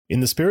In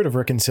the spirit of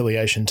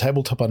reconciliation,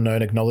 Tabletop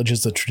Unknown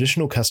acknowledges the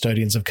traditional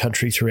custodians of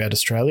country throughout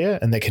Australia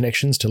and their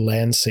connections to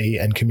land, sea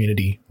and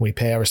community. We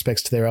pay our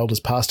respects to their elders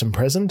past and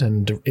present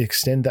and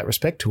extend that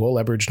respect to all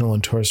Aboriginal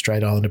and Torres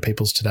Strait Islander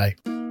peoples today.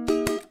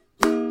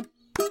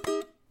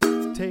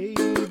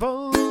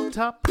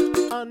 Tabletop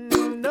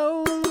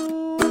Unknown.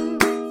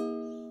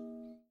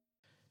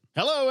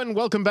 Hello and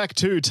welcome back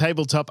to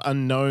Tabletop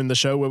Unknown, the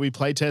show where we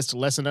playtest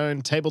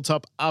lesser-known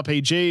tabletop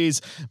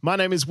RPGs. My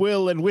name is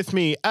Will, and with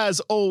me, as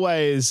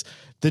always,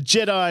 the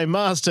Jedi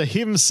Master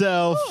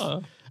himself,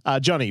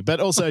 Johnny, but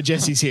also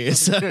Jesse's here.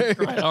 So.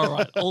 Great, all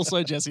right.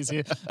 Also, Jesse's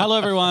here. Hello,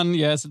 everyone.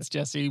 Yes, it's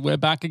Jesse. We're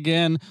back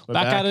again.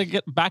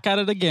 Back at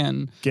it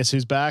again. Guess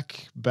who's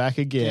back? Back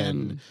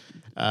again.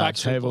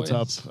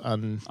 Tabletop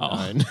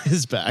Unknown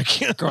is back.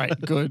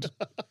 Great, good.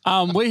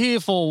 We're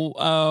here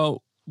for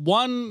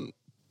one...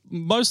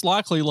 most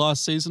likely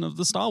last season of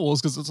the Star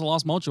Wars because it's the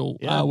last module.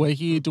 Yeah. We're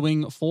here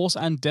doing Force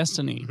and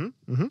Destiny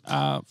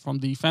from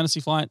the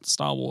Fantasy Flight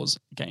Star Wars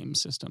game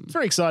system.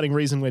 Very exciting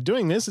reason we're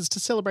doing this is to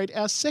celebrate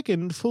our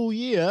second full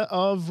year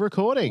of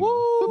recording.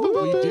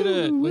 We did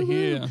it. We're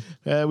here.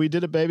 We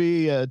did it,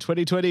 baby.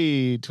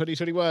 2020,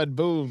 2021,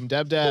 boom,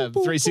 dab,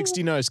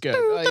 360 no scope.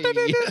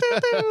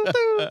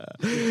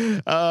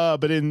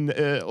 But in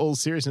all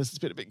seriousness, it's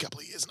been a big couple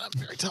of years and I'm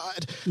very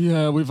tired.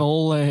 Yeah, we've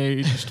all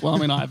aged. Well, I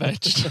mean, I've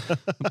aged.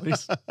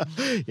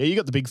 Yeah, you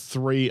got the big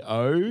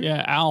 3-0.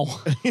 Yeah, ow.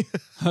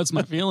 Hurts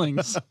my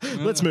feelings.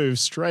 Let's move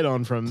straight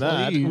on from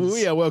that. Please.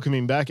 We are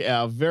welcoming back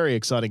our very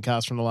exciting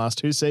cast from the last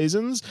two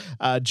seasons,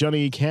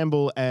 Johnny,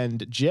 Campbell,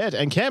 and Jet.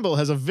 And Campbell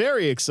has a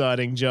very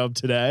exciting job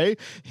today.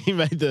 He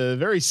made the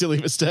very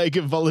silly mistake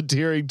of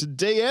volunteering to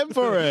DM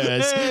for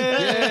us.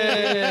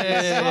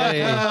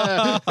 Yay.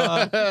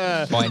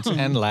 Point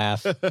and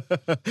laugh.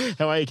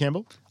 How are you,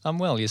 Campbell? I'm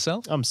well,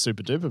 yourself? I'm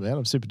super duper, man.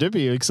 I'm super duper.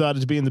 You excited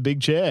to be in the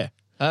big chair?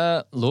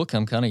 Look,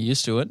 I'm kind of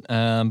used to it,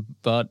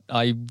 but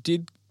I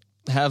did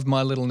have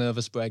my little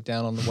nervous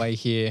breakdown on the way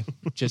here,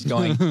 just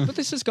going, but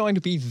this is going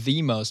to be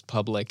the most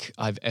public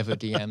I've ever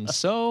DM'd,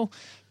 so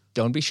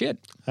don't be shit.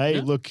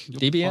 Hey, look,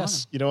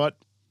 DBS. you know what?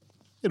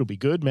 It'll be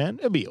good, man.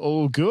 It'll be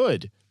all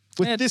good.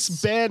 With this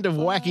band of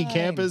wacky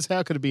campers,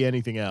 how could it be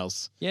anything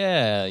else?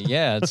 Yeah.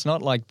 It's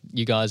not like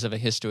you guys have a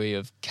history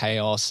of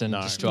chaos and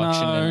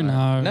destruction.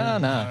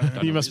 No.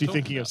 You must be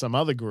thinking of some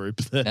other group.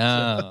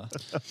 No.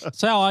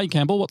 So how are you,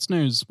 Campbell? What's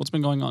news? What's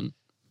been going on?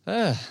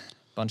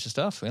 Bunch of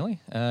stuff, really.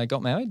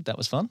 Got married. That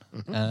was fun.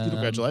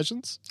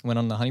 Congratulations. Went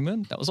on the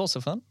honeymoon. That was also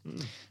fun.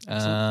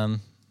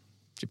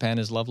 Japan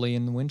is lovely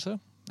in the winter.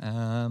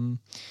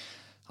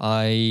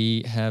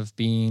 I have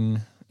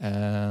been...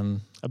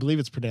 I believe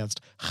it's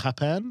pronounced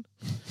Japan.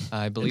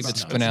 I believe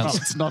it's pronounced.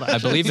 It's not I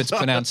believe it's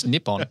pronounced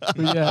Nippon or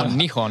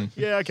Nihon.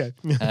 Yeah, okay.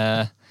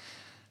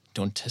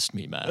 Don't test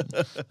me, man.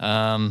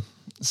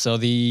 So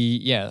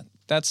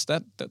that's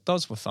that.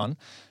 Those were fun.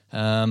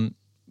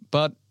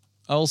 But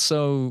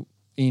also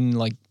in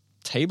like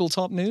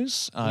tabletop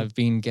news, I've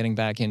been getting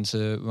back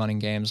into running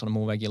games on a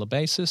more regular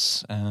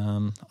basis.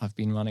 I've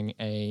been running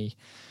a.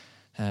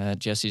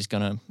 Jesse's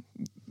gonna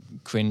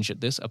cringe at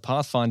this, a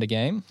Pathfinder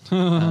game,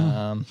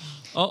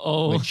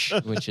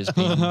 which has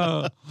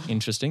been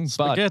interesting.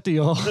 Spaghetti.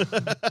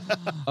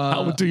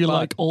 How do you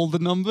like all the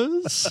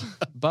numbers?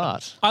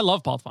 But I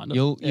love Pathfinder.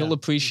 You'll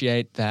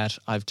appreciate that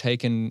I've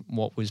taken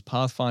what was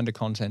Pathfinder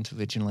content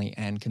originally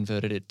and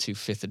converted it to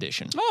 5th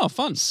edition. Oh,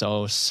 fun.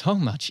 So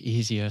much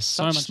easier,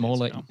 such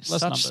smaller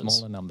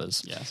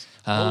numbers. Yes.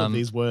 All of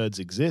these words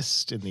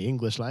exist in the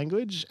English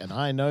language, and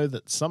I know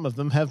that some of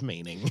them have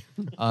meaning.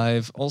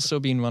 I've also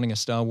been running a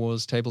Star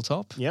Wars tabletop,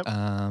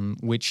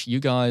 which you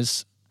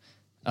guys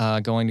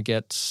are going to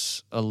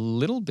get a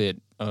little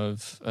bit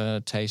of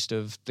a taste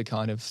of the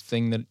kind of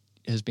thing that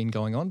has been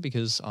going on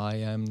because I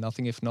am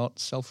nothing if not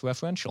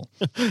self-referential.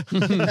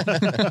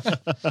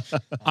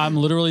 I'm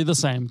literally the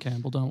same,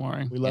 Campbell. Don't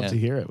worry. We love to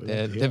hear it.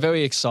 They're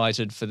very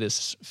excited for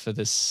this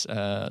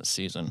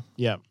season.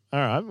 Yeah. All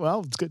right.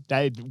 Well, it's good.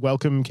 Hey,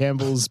 welcome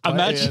Campbell's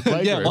play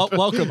group.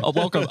 Welcome.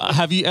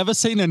 Have you ever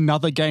seen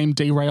another game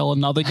derail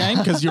another game?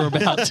 Because you're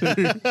about to.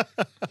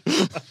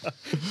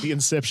 The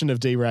inception of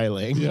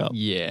derailing.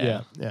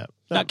 Yeah.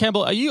 Now,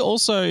 Campbell, you're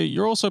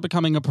also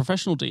becoming a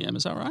professional DM,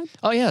 is that right?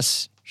 Oh,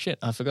 yes. Shit,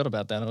 I forgot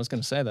about that. I was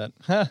going to say that.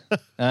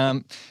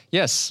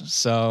 Yes.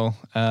 So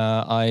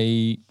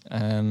I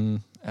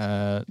am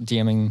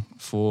DMing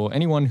for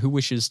anyone who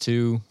wishes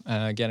to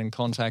get in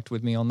contact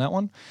with me on that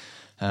one.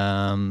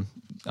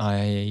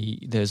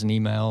 There's an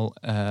email,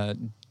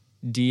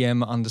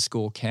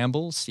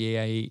 DM_Campbell,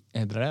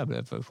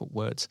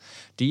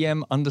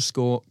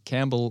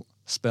 DM_Campbell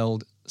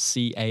spelled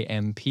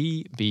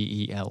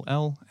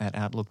CAMPBELL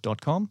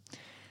 @outlook.com.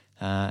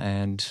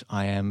 And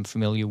I am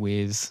familiar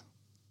with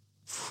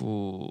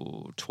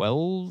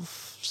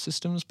 12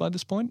 systems by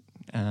this point.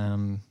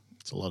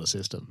 It's a lot of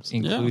systems.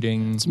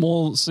 including It's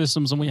more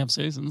systems than we have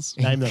seasons.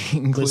 Name them.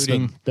 including- List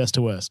them. Best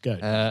to worst. Go.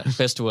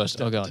 best to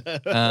worst. Oh god,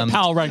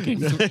 Power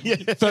ranking.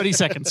 30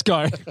 seconds.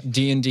 Go.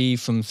 D&D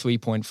from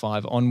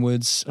 3.5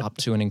 onwards, up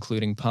to and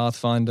inclling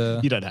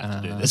Pathfinder. You don't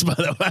have to do this, by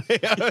the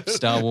way.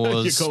 Star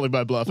Wars. You're calling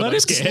my bluff. Let and I'm him-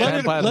 scared. let him-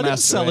 Vampire the let him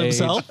sell Masquerade.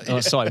 himself. Oh,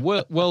 sorry,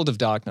 World of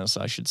Darkness,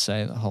 I should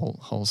say, the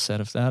whole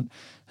set of that.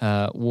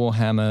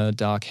 Warhammer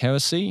Dark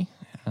Heresy.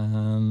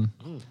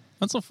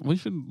 That's we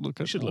should look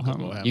at. should look at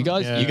Warhammer. You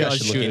guys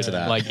should look into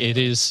that. Like, it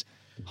is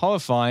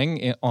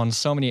horrifying on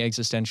so many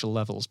existential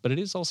levels, but it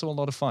is also a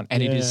lot of fun,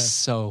 and it is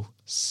so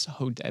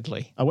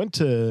deadly. I went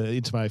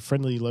into my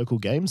friendly local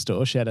game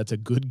store. Shout out to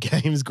Good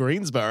Games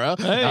Greensboro.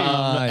 Hey.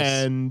 Nice.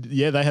 And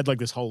they had like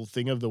this whole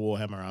thing of the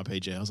Warhammer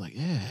RPG. I was like,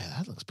 yeah,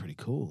 that looks pretty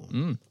cool.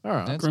 All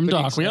right. That's pretty Grimdark.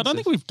 I don't expensive.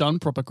 think we've done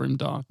proper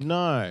Grimdark.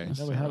 No, we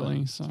Necessarily,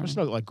 haven't. so- It's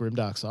not like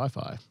grimdark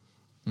sci-fi.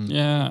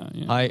 Yeah.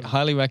 I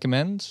highly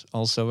recommend.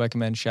 Also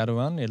recommend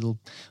Shadowrun.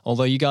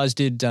 Although you guys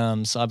did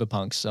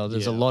Cyberpunk, so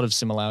there's a lot of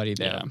similarity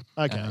there.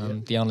 Yeah.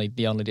 Okay, The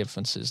only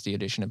difference is the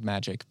addition of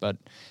magic. But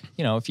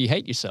if you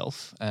hate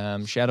yourself,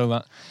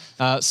 Shadowrun.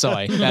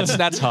 Sorry,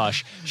 that's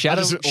harsh.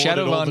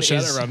 Shadowrun is.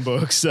 Shadowrun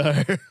books.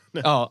 So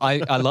Oh,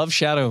 I love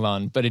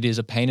Shadowrun, but it is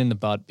a pain in the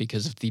butt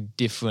because of the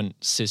different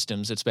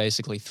systems. It's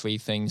basically three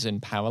things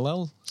in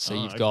parallel. So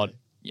you've got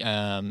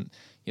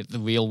the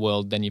real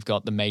world, then you've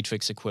got the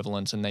Matrix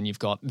equivalent, and then you've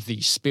got the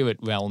spirit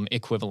realm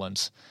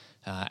equivalent.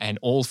 And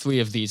all three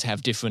of these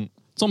have different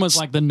It's almost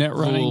like the net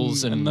running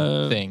rules and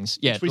the things.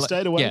 Yeah, we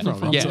stayed away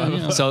from.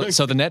 Yeah.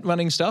 So the net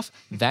running stuff,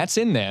 that's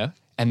in there,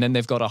 and then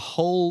they've got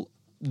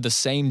the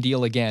same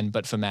deal again,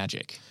 but for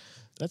magic.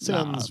 that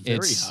sounds very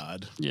it's-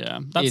 hard. Yeah,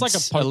 that's like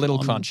It's a a little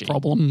Pokemon crunchy.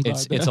 problem.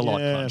 It's right a there.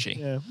 lot crunchy.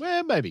 Yeah.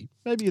 Well, maybe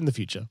in the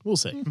future. We'll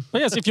see. But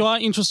yes, if you are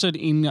interested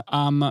in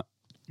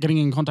getting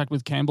in contact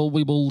with Campbell,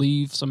 we will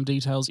leave some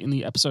details in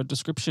the episode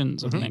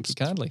descriptions of the Thank you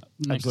kindly.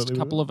 next Absolutely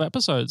couple of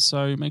episodes.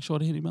 So make sure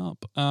to hit him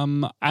up.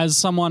 As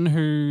someone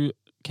who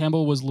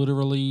Campbell was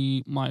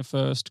literally my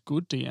first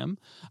good DM.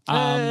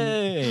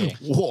 Hey,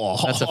 Whoa.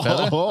 that's a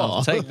feather.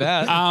 I'll take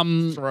that.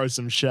 Throw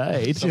some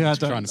shade. Yeah,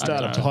 Trying to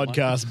start a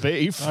podcast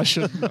beef. I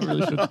should. I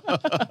really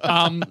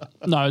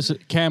should. No, so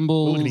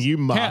Campbell. We're looking at you,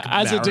 Mark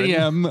as a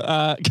Barron.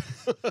 DM,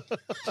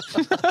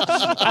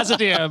 as a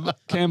DM,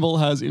 Campbell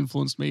has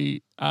influenced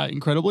me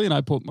incredibly, and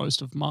I put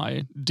most of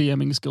my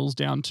DMing skills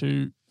down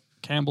to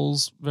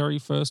Campbell's very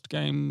first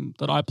game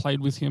that I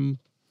played with him,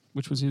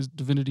 which was his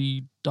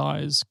Divinity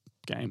Dies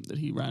game that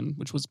he ran,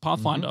 which was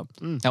Pathfinder.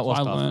 That was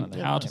I Pathfinder, learned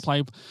yeah. how to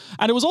play.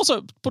 And it was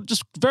also, but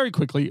just very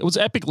quickly, it was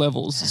epic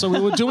levels. So we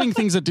were doing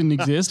things that didn't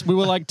exist. We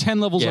were like 10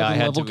 levels Yeah, over I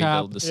had level to cap.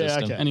 rebuild the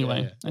system. okay.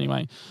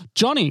 Anyway.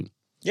 Johnny,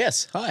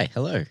 Yes. Hi.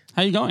 Hello.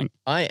 how you going?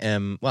 I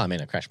am. Well, I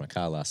mean, I crashed my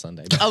car last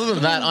Sunday. But other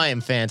than that, I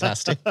am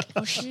fantastic.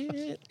 Oh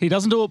shit! He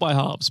doesn't do it by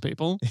halves,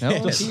 people. No,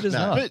 Yes. he does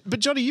No. not. But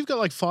Johnny, you've got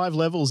like 5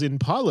 levels in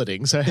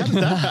piloting. So how did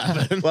that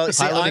happen? Well,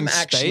 see, Piloting I'm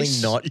actually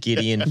space? not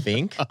Gideon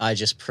Fink. I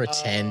just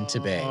pretend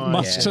to be.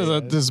 Much Yeah. to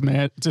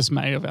the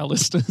dismay of our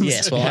listeners.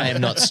 Yes. Well, I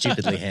am not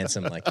stupidly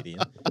handsome like Gideon.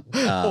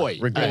 Oi.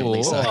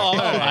 Regrettably so. Oh,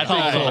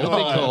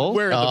 Big call.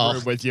 We're in the Oh.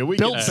 room with you. We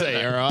Built can see,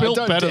 all right? built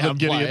Don't better than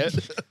downplay Gideon.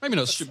 it. Maybe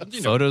not stupid.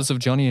 Photos of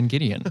Johnny and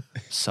Gideon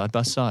side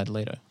by side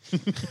later.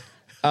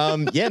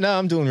 Yeah, no,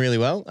 I'm doing really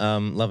well.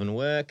 Loving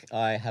work.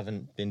 I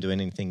haven't been doing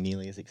anything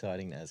nearly as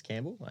exciting as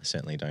Campbell. I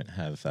certainly don't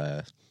have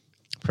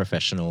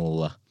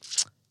professional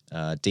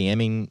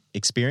DMing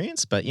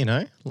experience, but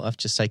I've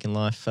just taken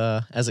life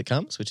as it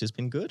comes, which has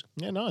been good.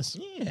 Yeah, nice.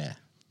 Yeah.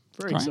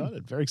 Very Great.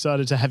 excited. Very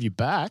excited to have you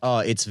back. Oh,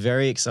 it's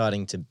very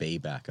exciting to be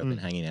back. I've been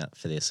hanging out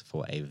for this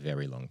for a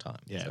very long time.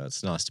 Yeah. So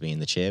it's nice to be in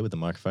the chair with the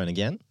microphone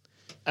again.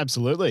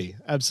 Absolutely.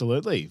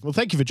 Absolutely. Well,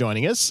 thank you for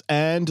joining us.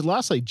 And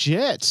lastly,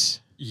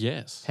 Jet,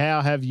 Yes.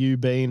 how have you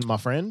been, my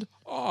friend?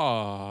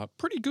 Oh,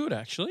 pretty good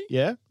actually.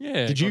 Yeah?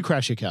 Yeah. Did you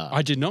crash your car?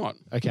 I did not.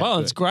 Okay. Well,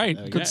 good. it's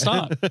great. Good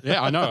start.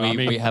 Yeah, I know.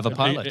 We have a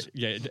pilot.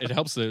 It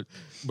helps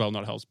well,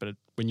 not helps, but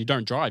when you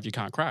don't drive, you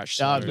can't crash.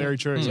 So very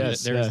true.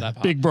 Yes. there is that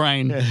part. Big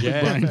brain.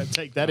 Yeah.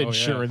 Take that, Oh, yeah.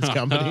 insurance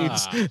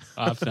companies.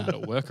 I've found a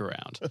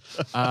workaround.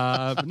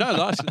 But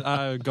no,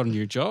 I got a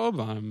new job.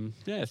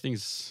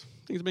 Things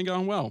have been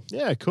going well.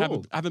 Yeah,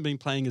 cool. Haven't been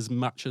playing as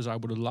much as I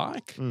would have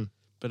liked,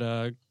 but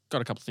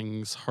got a couple of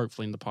things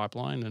hopefully in the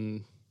pipeline,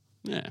 and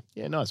yeah.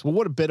 Yeah, nice. Well,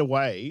 what a better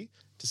way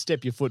to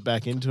step your foot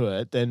back into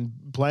it than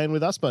playing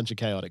with us bunch of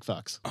chaotic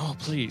fucks. Oh,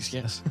 please,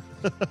 yes.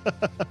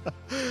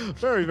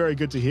 Very, very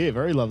good to hear.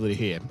 Very lovely to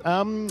hear.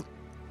 Well,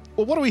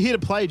 what are we here to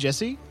play,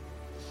 Jesse?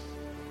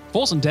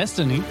 Force and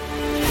Destiny.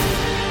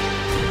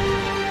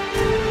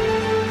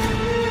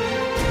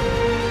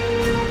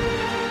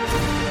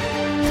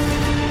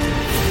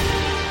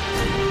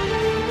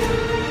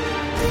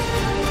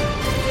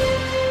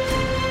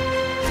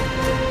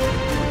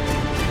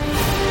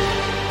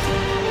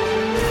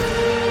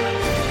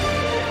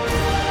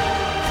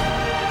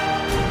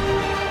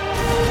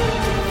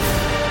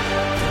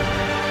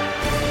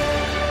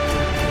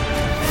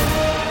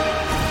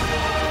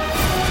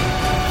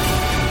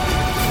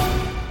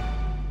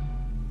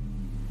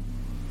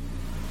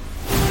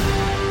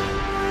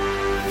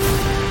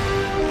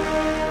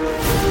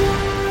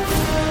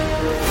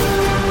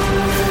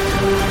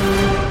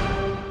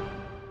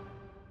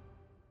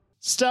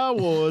 Star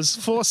Wars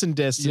Force and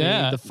Destiny,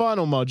 Yeah. the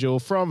final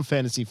module from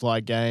Fantasy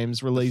Flight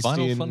Games, released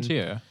Final in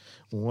Frontier.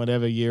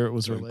 whatever year it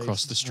was released.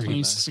 Across the street.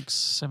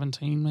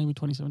 2017, maybe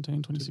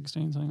 2017,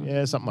 2016, something like that.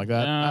 Yeah, something like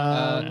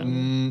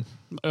that.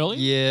 Early?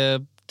 Yeah,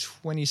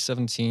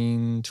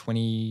 2017,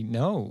 20...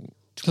 No.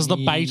 Because the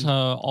beta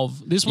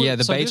of this was... Yeah,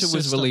 the so beta this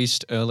was system-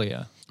 released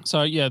earlier.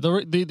 So yeah,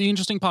 the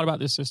interesting part about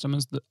this system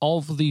is that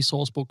of the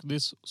source book,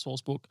 this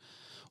source book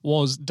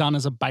was done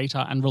as a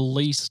beta and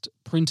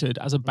printed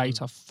as a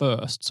beta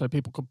first, so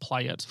people could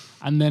play it,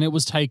 and then it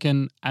was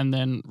taken and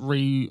then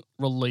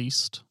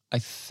re-released. I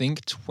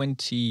think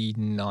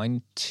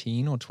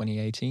 2019 or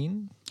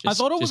 2018. I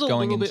thought it was a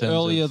little bit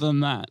earlier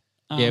than that.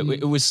 Yeah,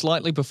 it was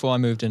slightly before I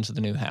moved into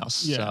the new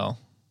house. Yeah. So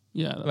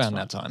Yeah, that's around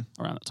right. that time.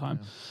 Around that time.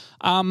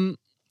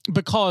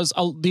 Because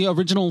the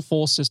original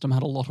Force system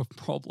had a lot of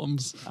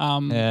problems.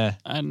 Yeah.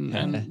 And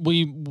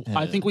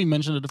I think we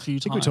mentioned it a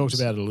few times. I think we talked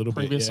about it a little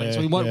bit. previously. Yeah,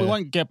 So we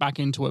won't get back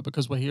into it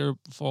because we're here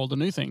for all the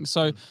new things.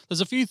 So there's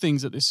a few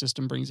things that this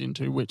system brings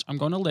into, which I'm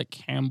going to let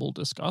Campbell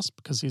discuss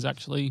because he's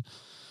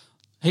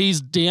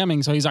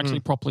DMing, so he's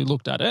actually properly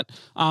looked at it.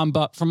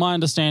 But from my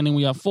understanding,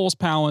 we have Force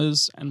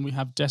powers and we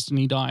have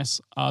Destiny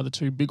dice are the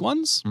two big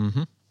ones.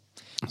 Mm-hmm.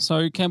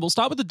 So, Campbell,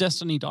 start with the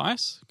Destiny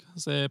dice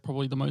because they're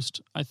probably the most,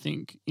 I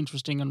think,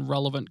 interesting and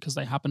relevant because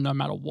they happen no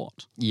matter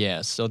what.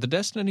 Yeah, so the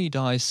Destiny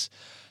dice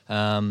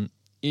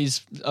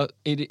is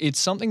it's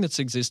something that's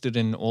existed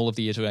in all of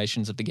the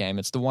iterations of the game.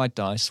 It's the white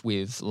dice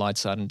with light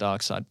side and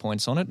dark side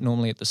points on it.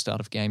 Normally at the start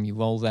of game you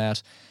roll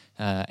that,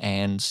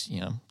 and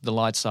the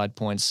light side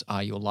points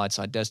are your light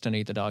side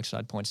destiny, the dark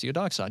side points are your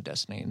dark side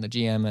destiny. And the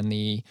GM and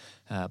the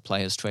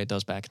players trade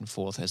those back and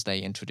forth as they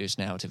introduce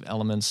narrative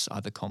elements,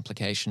 either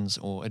complications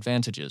or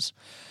advantages.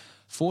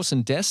 Force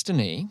and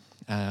Destiny,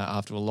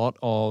 after a lot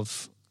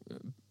of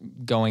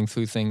going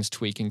through things,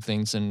 tweaking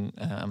things, and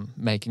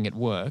making it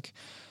work,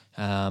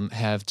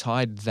 have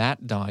tied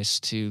that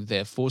dice to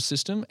their Force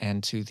system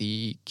and to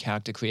the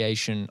character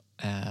creation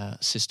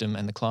system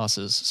and the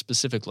classes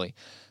specifically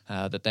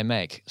that they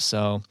make.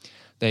 So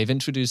they've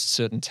introduced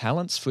certain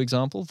talents, for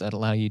example, that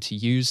allow you to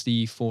use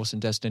the Force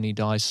and Destiny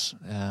dice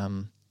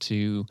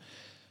to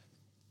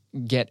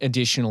get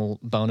additional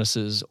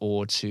bonuses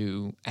or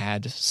to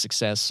add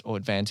success or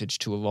advantage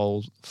to a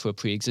roll for a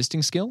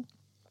pre-existing skill.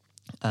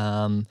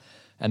 And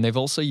they've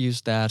also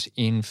used that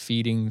in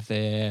feeding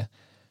their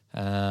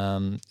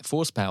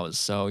Force powers.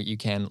 So you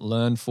can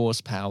learn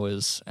Force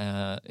powers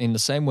in the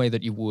same way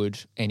that you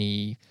would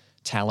any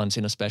talent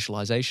in a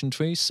specialization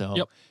tree.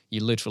 So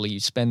you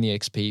spend the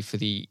XP for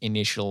the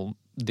initial,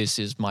 this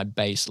is my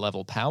base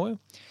level power.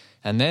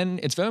 And then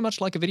it's very much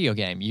like a video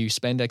game. You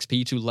spend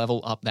XP to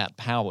level up that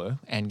power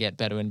and get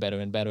better and better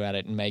and better at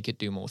it and make it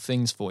do more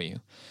things for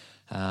you.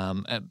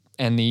 And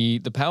the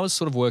powers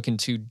sort of work in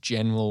two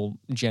general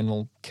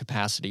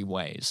capacity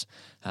ways.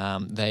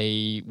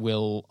 They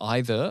will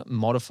either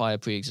modify a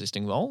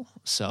pre-existing role,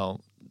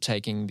 so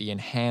taking the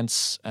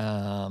enhance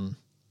or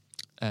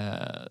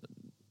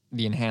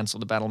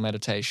the battle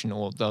meditation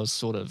or those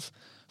sort of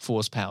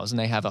Force powers, and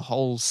they have a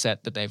whole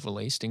set that they've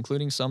released,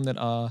 including some that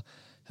are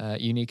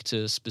unique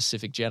to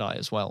specific Jedi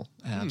as well.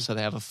 So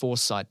they have a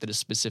Force sight that is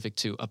specific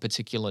to a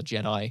particular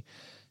Jedi,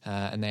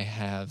 and they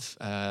have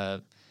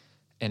an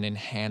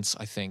enhance,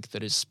 I think,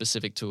 that is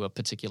specific to a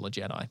particular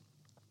Jedi.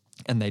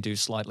 And they do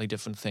slightly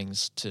different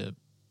things to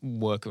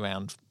work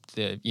around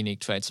the unique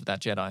traits of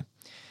that Jedi.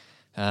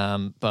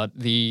 But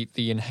the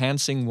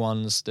enhancing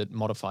ones that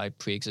modify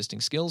pre-existing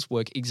skills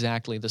work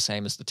exactly the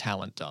same as the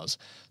talent does.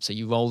 So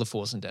you roll the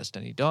Force and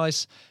Destiny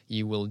dice,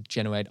 you will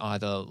generate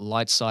either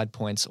light side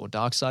points or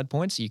dark side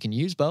points. You can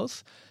use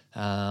both.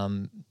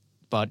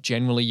 But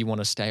generally you want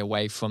to stay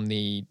away from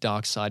the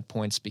dark side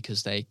points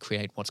because they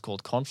create what's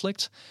called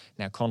conflict.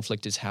 Now,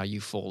 conflict is how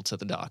you fall to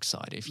the dark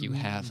side. If you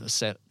have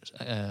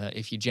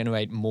if you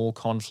generate more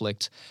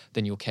conflict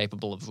than you're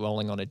capable of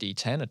rolling on a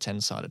D10, a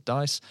 10-sided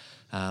dice,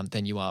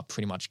 then you are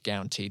pretty much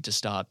guaranteed to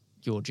start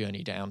your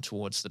journey down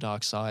towards the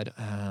dark side,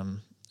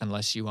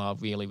 unless you are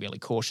really, really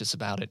cautious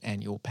about it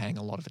and you're paying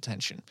a lot of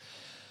attention.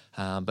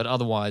 But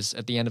otherwise,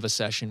 at the end of a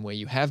session where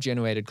you have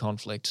generated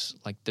conflict,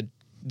 like the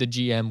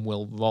GM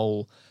will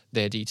roll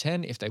their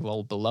D10. If they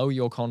roll below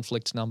your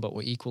conflict number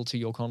or equal to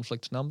your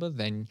conflict number,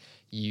 then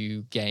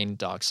you gain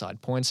dark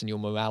side points and your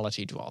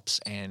morality drops.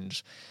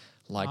 And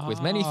like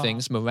with many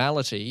things,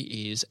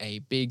 morality is a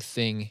big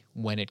thing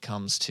when it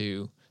comes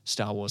to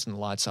Star Wars and the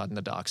light side and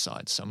the dark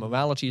side. So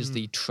morality is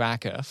the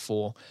tracker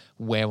for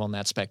where on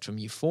that spectrum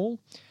you fall.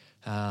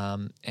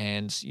 And,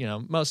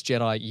 most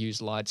Jedi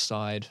use light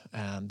side.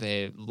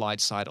 They're light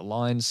side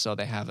aligned, so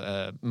they have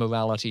a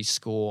morality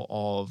score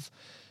of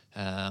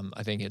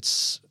I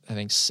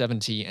think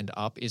 70 and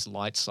up is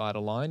light side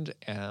aligned.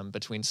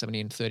 Between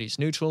 70 and 30 is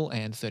neutral,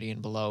 and 30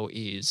 and below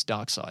is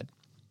dark side.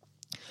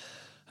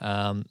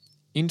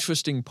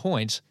 Interesting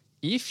point.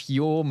 If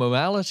your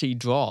morality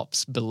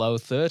drops below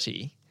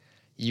 30,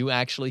 you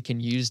actually can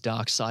use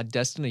dark side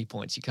destiny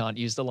points. You can't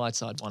use the light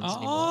side ones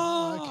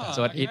anymore. Okay.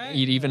 So it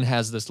even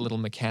has this little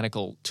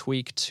mechanical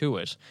tweak to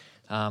it.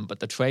 But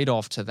the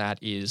trade-off to that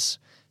is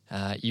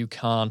you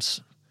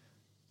can't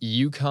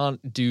you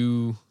can't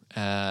do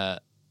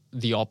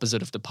the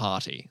opposite of the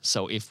party.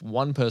 So if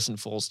one person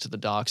falls to the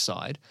dark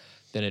side,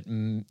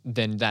 then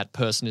that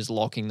person is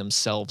locking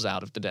themselves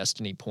out of the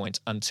destiny point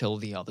until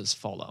the others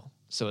follow.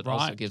 So it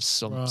also gives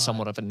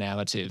somewhat of a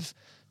narrative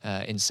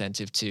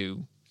incentive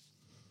to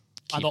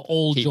keep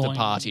the join.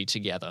 party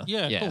together.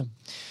 Yeah.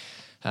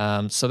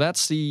 Cool. So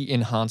that's the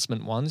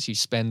enhancement ones. You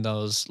spend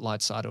those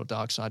light side or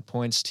dark side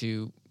points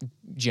to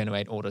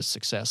generate order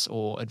success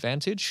or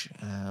advantage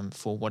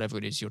for whatever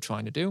it is you're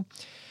trying to do.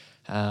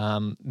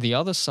 The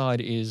other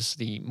side is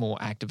the more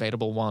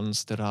activatable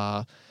ones that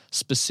are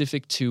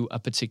specific to a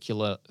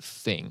particular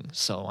thing.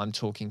 So I'm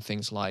talking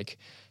things like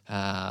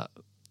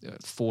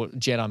for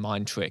Jedi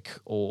mind trick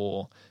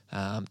or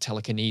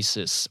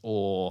telekinesis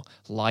or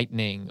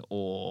lightning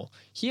or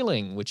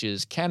healing, which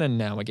is canon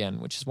now again,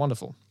 which is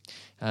wonderful.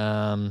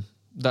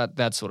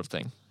 That sort of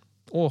thing.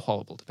 Or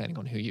horrible, depending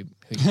on who you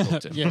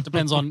talk to. Yeah, it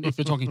depends on if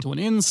you're talking to an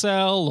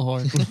incel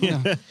or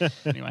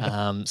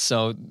anyway.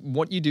 So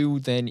what you do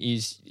then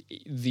is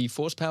the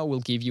force power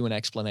will give you an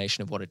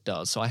explanation of what it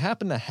does. So I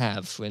happen to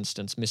have, for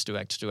instance,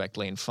 misdirect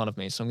directly in front of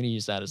me. So I'm going to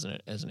use that as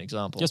an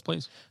example. Yes,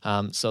 please.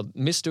 So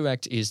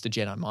misdirect is the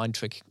Jedi mind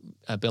trick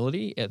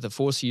ability. The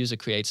force user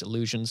creates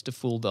illusions to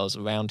fool those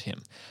around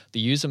him. The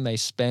user may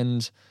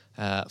spend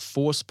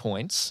force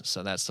points,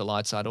 so that's the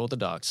light side or the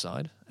dark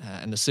side,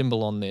 and the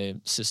symbol on the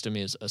system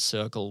is a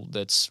circle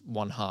that's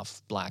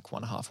 1/2 black,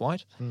 1/2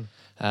 white,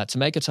 to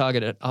make a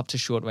target at up to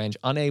short range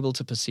unable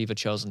to perceive a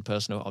chosen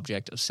person or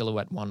object of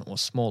silhouette 1 or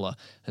smaller.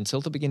 Until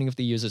the beginning of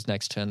the user's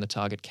next turn, the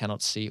target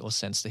cannot see or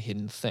sense the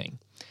hidden thing.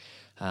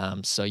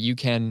 So you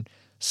can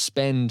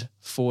spend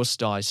force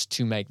dice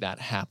to make that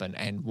happen,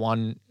 and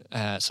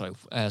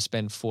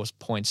spend force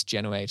points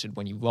generated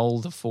when you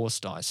roll the force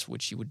dice,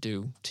 which you would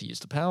do to use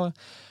the power.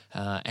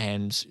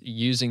 And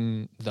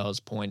using those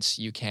points,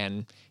 you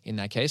can, in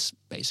that case,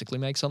 basically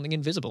make something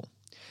invisible.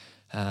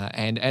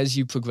 And as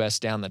you progress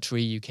down the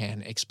tree, you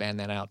can expand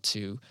that out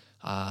to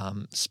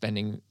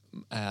spending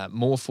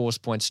more force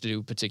points to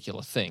do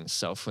particular things.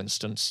 So, for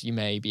instance, you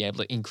may be able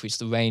to increase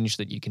the range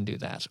that you can do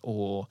that,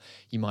 or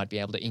you might be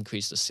able to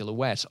increase the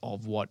silhouette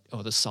of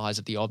or the size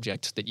of the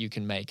object that you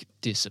can make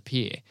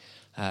disappear.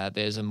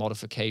 There's a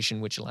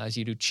modification which allows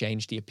you to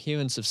change the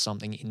appearance of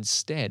something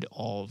instead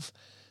of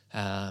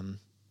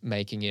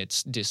making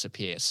it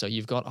disappear. So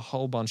you've got a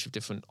whole bunch of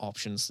different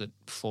options that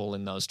fall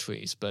in those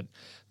trees, but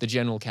the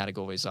general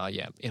categories are,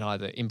 it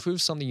either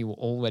improves something you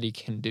already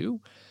can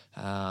do,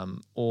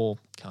 or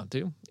can't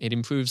do. It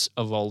improves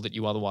a roll that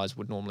you otherwise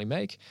would normally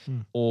make,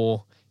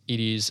 or it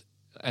is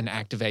an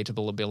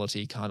activatable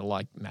ability, kind of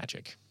like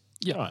magic.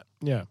 Yeah. Right.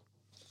 Yeah.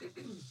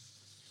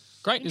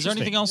 Great. Is there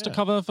anything else to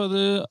cover for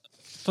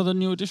the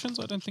new additions?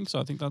 I don't think so.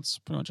 I think that's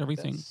pretty much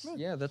everything.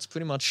 That's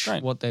pretty much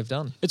Great. what they've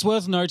done. It's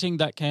worth noting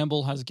that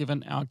Campbell has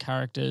given our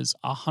characters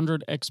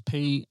 100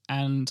 XP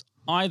and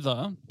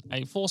either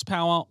a force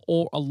power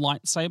or a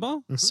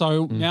lightsaber.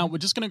 So now we're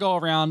just going to go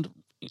around,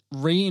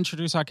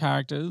 reintroduce our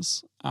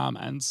characters,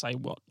 and say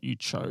what you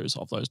chose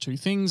of those two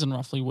things and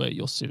roughly where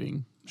you're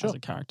sitting as a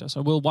character.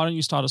 So, Will, why don't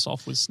you start us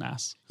off with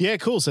Snas? Yeah,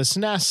 cool. So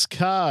Snas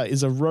Carr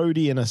is a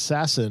Rhodian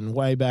assassin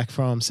way back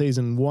from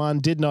season 1.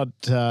 Did not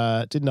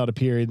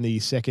appear in the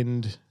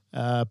second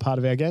part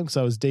of our game because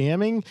I was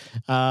DMing.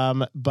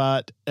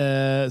 But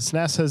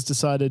Snas has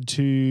decided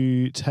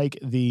to take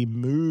the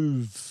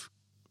move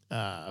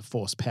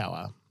force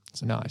power.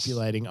 So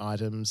manipulating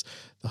items,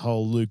 the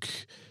whole Luke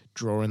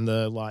drawing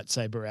the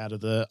lightsaber out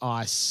of the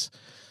ice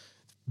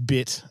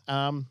bit.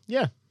 Great.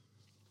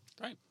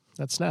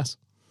 That's Snas.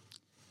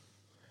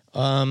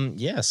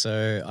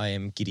 So I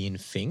am Gideon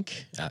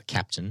Fink,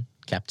 Captain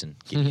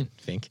Gideon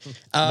Fink.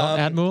 Not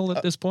Admiral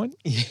at this point?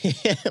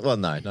 Yeah, well,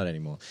 no, not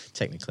anymore,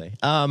 technically.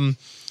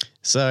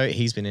 So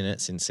he's been in it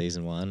since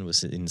season 1,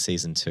 was in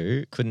season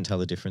 2. Couldn't tell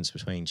the difference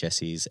between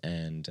Jesse's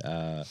and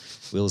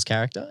Will's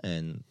character,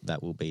 and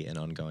that will be an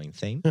ongoing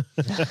theme.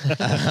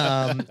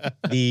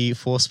 The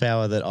force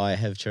power that I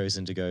have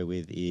chosen to go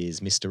with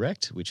is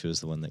misdirect, which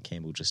was the one that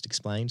Campbell just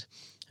explained.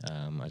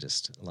 I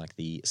just like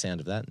the sound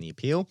of that and the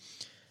appeal.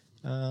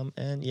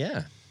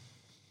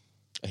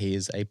 He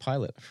is a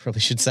pilot. Probably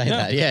should say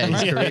that. Yeah,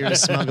 his career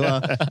is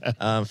smuggler.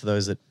 For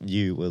those that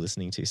you were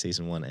listening to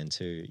season 1 and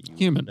 2,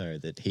 you know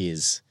that he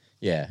is,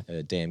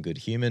 a damn good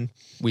human.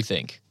 We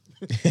think.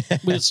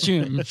 We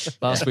assume.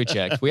 Last we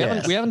checked. We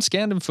haven't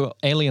scanned him for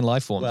alien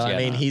life forms Well, yet.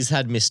 I mean, he's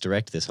had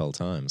misdirect this whole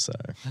time, so.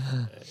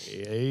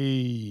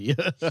 Hey.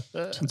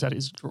 Turns out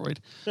he's a droid.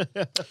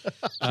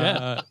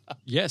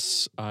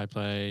 Yes, I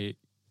play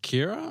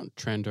Kira,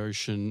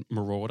 Trandoshan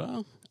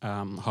Marauder,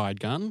 Hide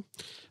Gun.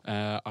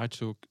 I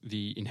took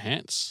the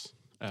Enhance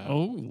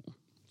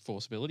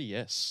Force ability,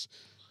 yes,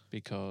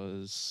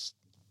 because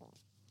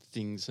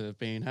things have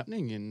been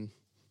happening in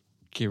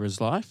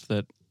Kira's life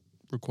that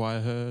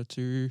require her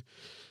to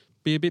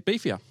be a bit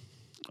beefier.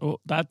 Oh,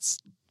 that's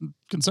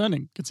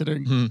concerning,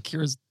 considering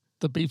Kira's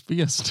the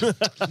beefiest.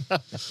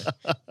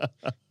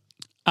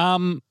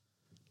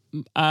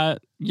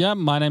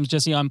 My name's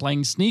Jesse. I'm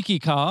playing Sneaky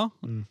Car,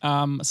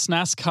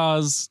 Snas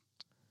Car's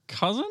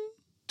cousin?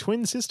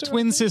 twin sister.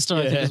 Twin sister,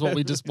 I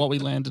think, is what we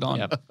landed on.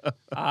 Yep.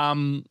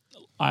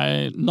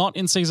 I not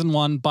in season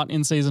 1, but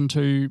in season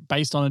 2,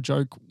 based on a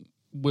joke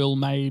Will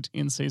made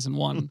in season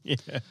 1.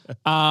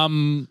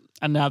 And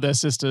now they're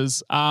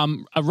sisters. A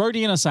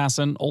Rhodian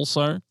assassin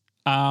also.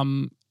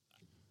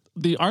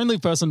 The only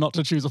person not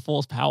to choose a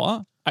force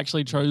power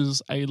actually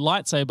chose a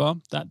lightsaber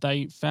that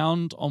they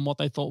found on what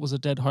they thought was a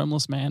dead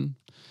homeless man,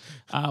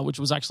 which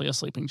was actually a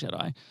sleeping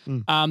Jedi.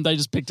 They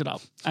just picked it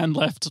up and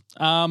left.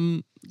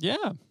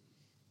 Yeah.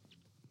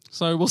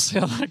 So we'll see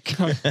how that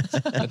goes.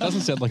 That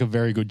doesn't sound like a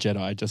very good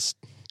Jedi. Just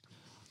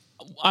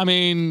I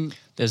mean,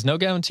 There's no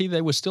guarantee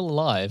they were still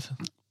alive.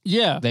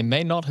 yeah. They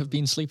may not have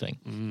been sleeping.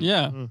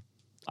 Yeah.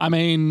 I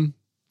mean,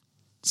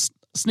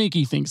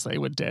 Sneaky thinks they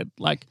were dead.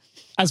 Like,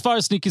 as far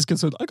as Sneaky's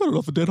concerned, I got it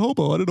off a dead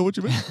hobo. I don't know what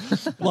you mean.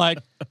 Like,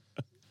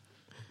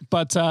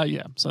 but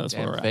yeah, so that's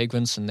where They're we're at.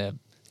 vagrants and their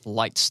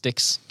light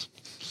sticks.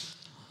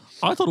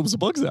 I thought it was a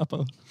bug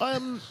zapper.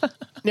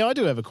 Now, I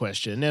do have a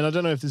question, and I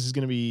don't know if this is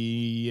going to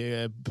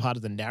be part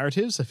of the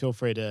narrative, so feel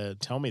free to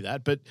tell me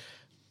that. But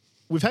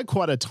we've had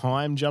quite a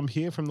time jump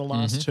here from the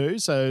last two.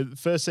 So the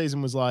first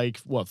season was like,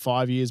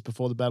 5 years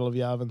before the Battle of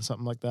Yavin,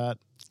 something like that?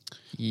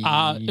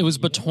 It was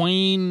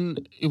between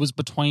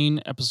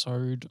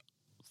episode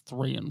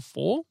 3 and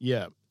 4.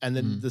 Yeah. And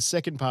then the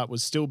second part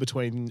was still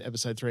between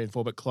episode 3 and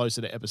 4, but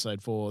closer to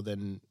episode 4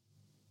 than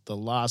the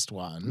last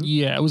one.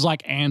 Yeah, it was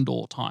like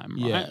Andor time,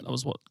 right? Yeah. That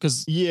was what,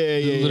 because Yeah,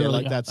 literally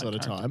like had that that sort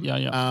of character. time.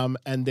 Yeah.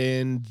 And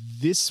then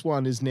this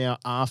one is now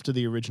after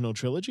the original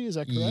trilogy, is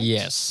that correct?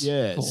 Yes.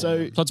 Yeah. Cool.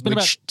 So it's been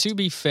Which, to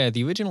be fair,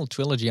 the original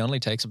trilogy only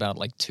takes about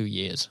like 2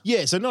 years.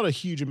 yeah, so not a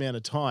huge amount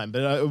of time.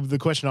 But the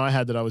question I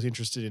had that I was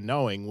interested in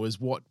knowing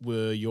was, what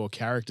were your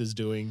characters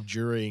doing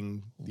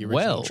during the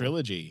original Well,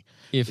 trilogy?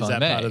 if Is I that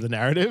may. part of the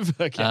narrative?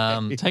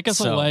 Okay. Take us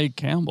So- away,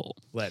 Campbell.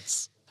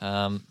 Let's.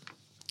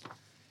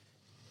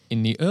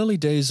 In the early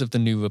days of the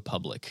New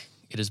Republic,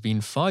 it has been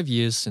 5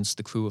 years since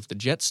the crew of the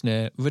Jet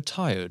Snare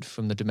retired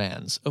from the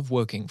demands of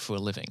working for a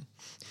living.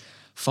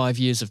 5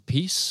 years of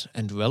peace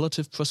and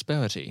relative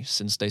prosperity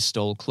since they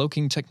stole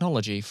cloaking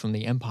technology from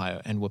the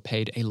Empire and were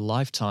paid a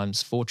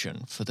lifetime's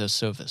fortune for their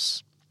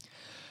service.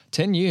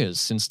 10 years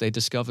since they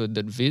discovered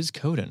that Viz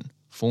Coden,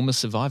 former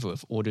survivor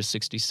of Order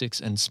 66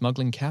 and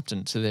smuggling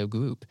captain to their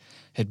group,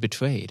 had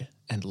betrayed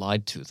and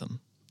lied to them.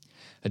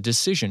 A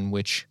decision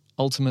which,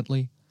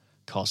 ultimately,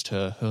 cost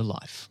her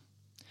life.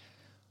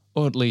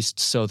 Or at least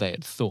so they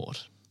had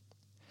thought.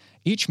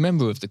 Each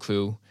member of the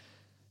crew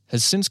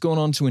has since gone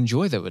on to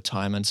enjoy their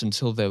retirements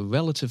until their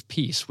relative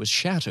peace was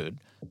shattered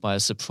by a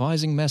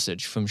surprising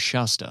message from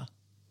Shasta,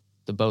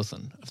 the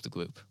bosun of the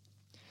group.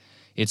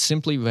 It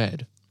simply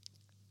read,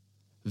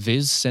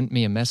 "Viz sent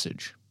me a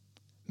message.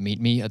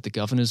 Meet me at the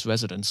governor's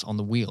residence on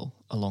the wheel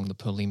along the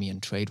Perlemian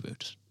trade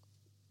route."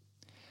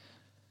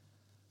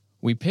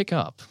 We pick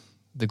up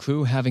the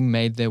crew having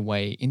made their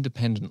way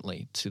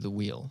independently to the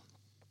wheel.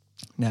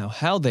 Now,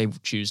 how they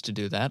choose to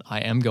do that,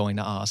 I am going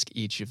to ask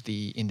each of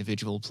the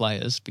individual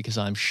players, because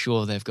I'm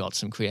sure they've got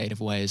some creative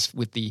ways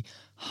with the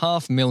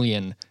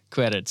 500,000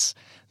 credits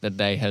that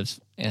they have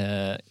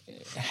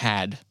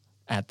had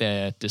at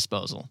their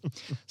disposal.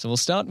 So we'll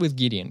start with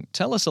Gideon.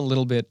 Tell us a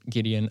little bit,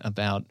 Gideon,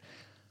 about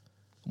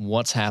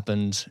what's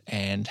happened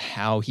and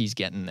how he's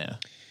getting there.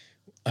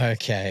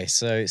 Okay,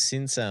 so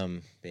since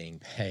being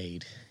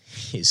paid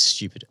his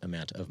stupid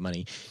amount of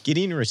money,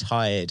 Gideon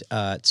retired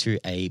to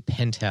a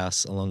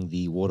penthouse along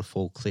the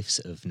waterfall cliffs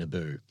of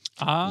Naboo.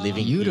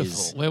 Living beautiful.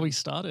 his- Where we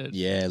started.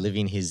 Yeah,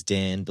 living his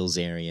Dan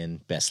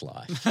Bilzerian best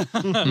life.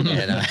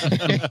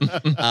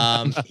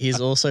 He's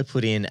also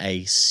put in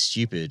a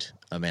stupid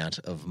amount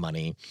of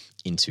money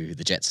into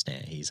the Jet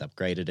Snare. He's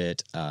upgraded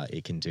it.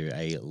 It can do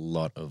a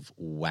lot of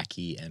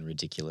wacky and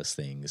ridiculous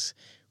things,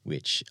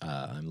 which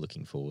I'm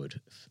looking forward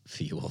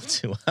for you all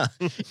to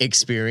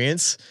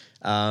experience.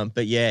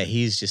 But yeah,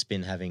 he's just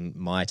been having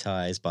Mai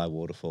Tais by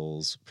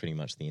waterfalls pretty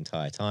much the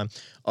entire time.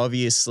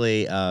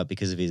 Obviously,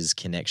 because of his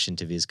connection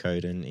to Viz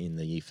Coden in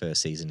the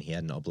first season, he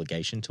had an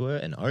obligation to her,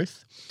 an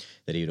oath,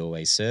 that he would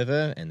always serve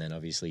her. And then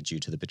obviously due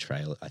to the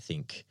betrayal, I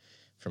think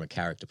from a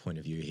character point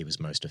of view, he was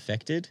most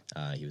affected.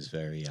 He was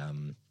very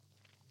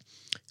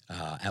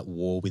at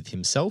war with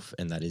himself,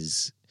 and that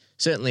is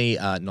certainly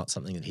not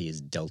something that he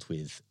has dealt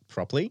with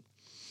properly.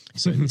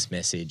 So this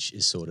message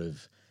is sort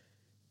of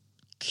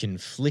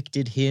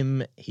conflicted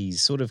him.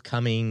 He's sort of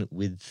coming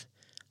with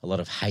a lot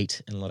of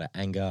hate and a lot of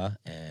anger,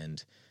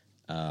 and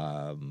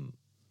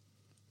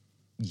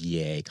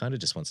he kind of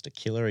just wants to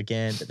kill her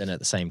again. But then at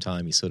the same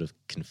time, he's sort of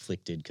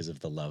conflicted because of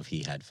the love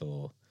he had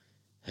for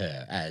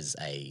her as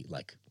a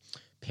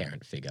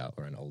parent figure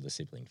or an older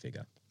sibling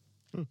figure.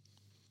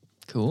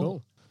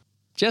 Cool.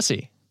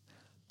 Jesse,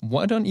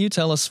 why don't you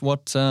tell us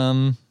what...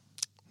 now,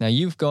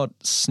 you've got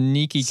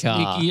Sneaky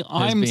Car. Sneaky. has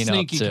I'm been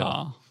Sneaky up to.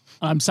 Car.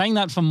 I'm saying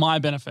that for my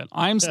benefit.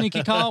 I'm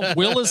Sneaky Car.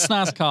 Will is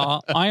Snaz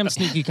Car. I am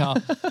Sneaky Car.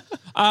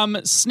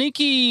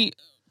 Sneaky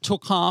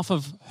took half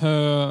of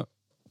her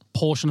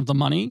portion of the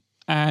money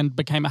and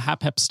became a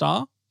hap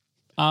star,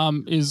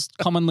 is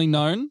commonly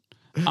known.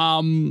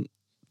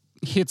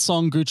 Hit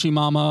song Gucci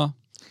Mama,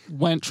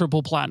 went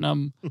triple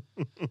platinum.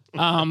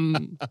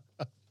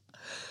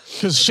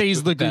 Because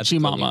she's the That's Gucci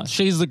mama. brilliant.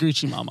 She's the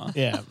Gucci mama.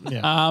 Yeah,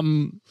 yeah.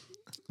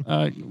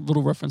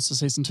 Little reference to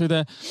season 2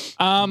 there.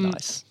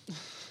 Nice.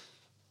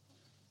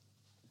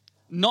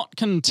 Not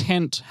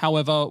content,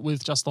 however,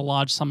 with just the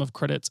large sum of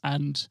credits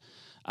and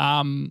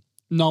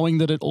knowing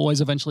that it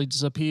always eventually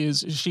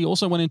disappears, she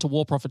also went into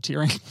war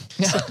profiteering.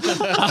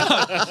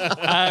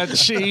 And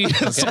she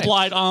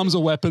supplied arms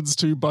or weapons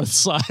to both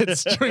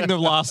sides during the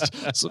last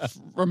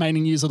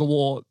remaining years of the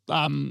war,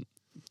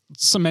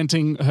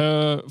 cementing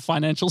her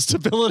financial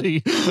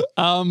stability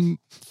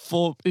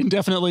for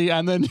indefinitely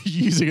and then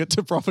using it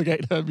to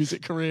propagate her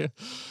music career.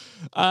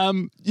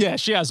 Yeah,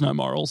 she has no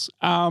morals.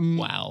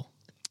 Wow.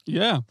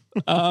 Yeah.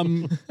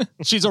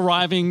 She's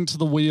arriving to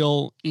the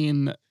wheel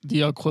in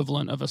the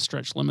equivalent of a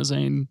stretch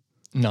limousine.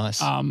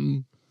 Nice.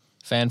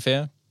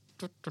 Fanfare?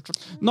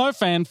 No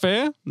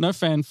fanfare. No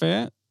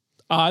fanfare.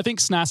 I think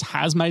SNAS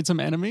has made some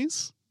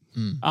enemies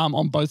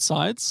on both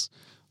sides.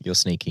 You're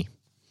sneaky.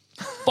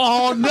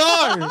 Oh,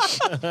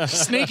 no.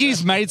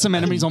 Sneaky's made some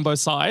enemies on both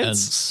sides. And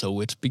so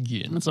it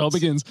begins. And so it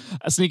begins.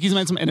 Sneaky's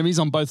made some enemies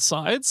on both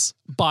sides,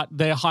 but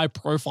their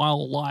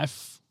high-profile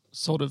life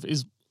sort of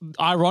is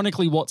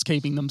ironically what's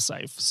keeping them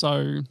safe.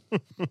 So,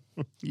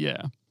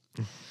 yeah.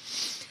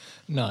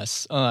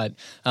 Nice. All right.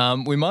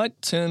 We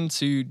might turn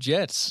to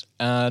Jet.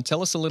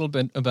 Tell us a little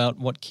bit about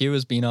what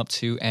Kira's been up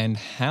to and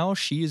how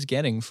she is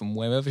getting from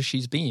wherever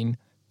she's been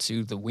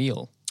to the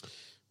wheel.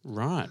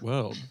 Right.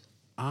 Well,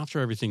 after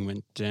everything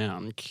went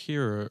down,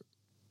 Kira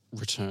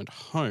returned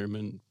home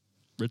and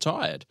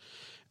retired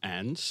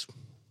and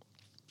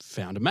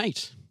found a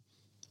mate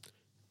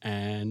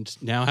and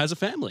now has a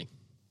family.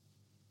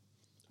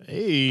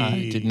 Hey.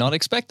 I did not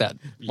expect that.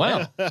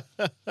 Wow.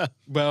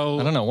 Well,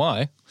 I don't know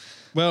why.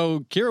 Well,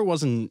 Kira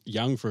wasn't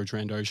young for a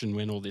Trandoshan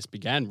when all this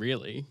began,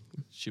 really.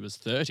 She was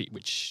 30,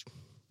 which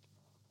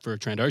for a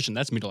Trandoshan,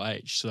 that's middle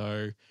age.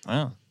 So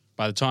Wow.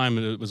 by the time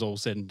it was all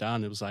said and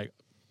done, it was like,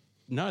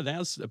 no,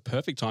 now's a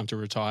perfect time to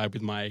retire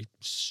with my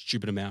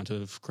stupid amount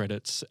of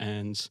credits.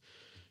 And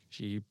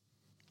she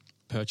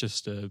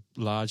purchased a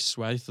large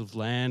swathe of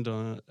land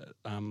on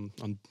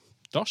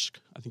Doshk,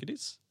 I think it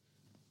is,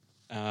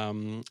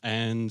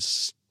 and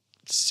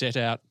set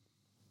out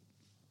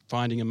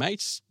finding a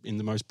mate in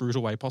the most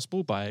brutal way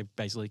possible by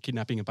basically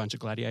kidnapping a bunch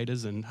of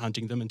gladiators and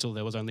hunting them until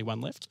there was only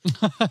one left.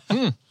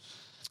 And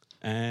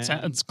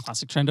It's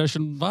classic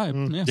Trandoshan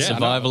vibe. Yeah. Yeah.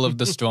 Survival of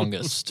the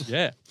strongest.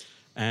 yeah.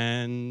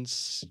 And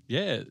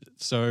yeah,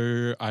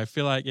 so I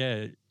feel like,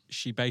 yeah,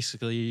 she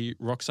basically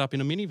rocks up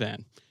in a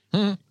minivan.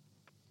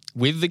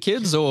 With the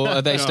kids, or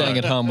are they staying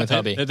at home with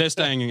hubby? They're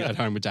staying at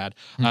home with dad.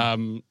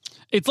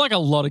 It's like a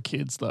lot of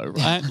kids, though,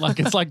 right?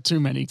 Like, it's like too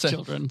many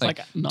children. It's like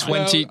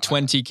 9.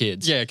 20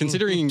 kids. Yeah,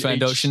 considering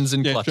Trandoshans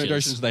and clutches.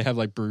 Trandoshans, they have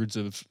like broods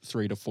of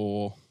 3 to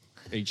 4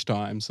 each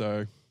time.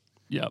 So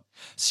Yep.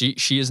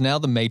 She is now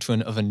the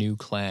matron of a new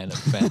clan of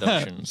She's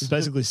Trandoshans.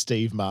 basically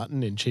Steve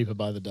Martin in Cheaper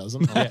by the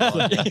Dozen.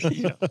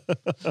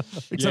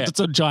 Except it's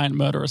a giant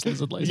murderous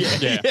lizard laser.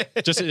 yeah,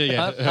 just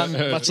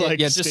Much like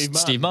just Steve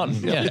Steve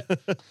Martin. Yeah.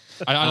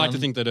 I like to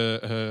think that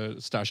her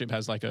starship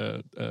has like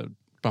a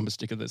bumper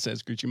sticker that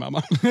says Gucci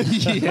Mama.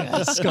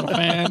 Yeah, it's got a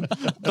fan.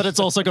 But it's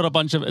also got a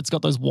bunch of, it's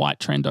got those white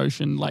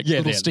Trandoshan, like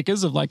little yeah.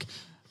 stickers of like,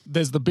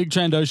 there's the big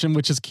Trandoshan,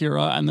 which is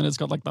Kira, and then it's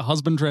got like the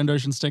husband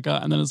Trandoshan sticker,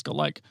 and then it's got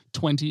like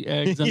 20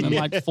 eggs and then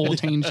like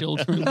 14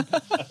 children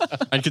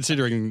And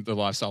considering the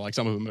lifestyle, like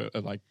some of them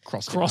are like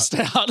crossed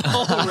out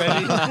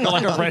already. Got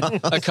like a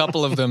red. A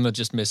couple of them are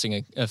just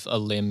missing a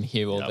limb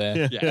here or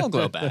there. Yeah. I'll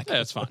go back.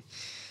 Yeah, it's fine.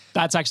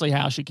 That's actually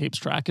how she keeps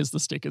track, is the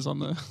stickers on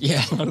the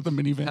side of the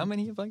minivan. How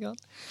many have I got?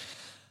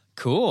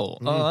 Cool.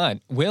 All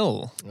right.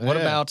 Will, what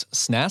Yeah. about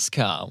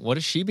Snaskar? What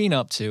has she been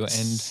up to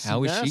and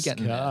how is she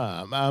getting there?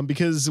 NASCAR,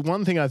 because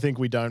one thing I think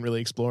we don't really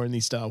explore in the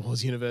Star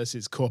Wars universe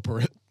is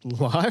corporate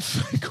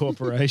life,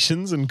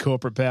 corporations and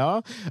corporate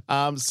power.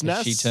 Has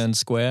she turned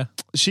square?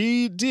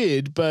 She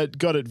did, but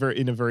got it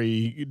in a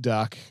very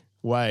dark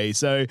way.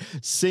 So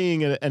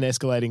seeing an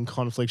escalating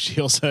conflict, she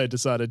also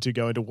decided to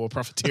go into war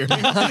profiteering.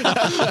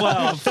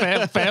 Wow,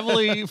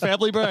 family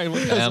brain.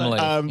 Family.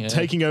 Yeah.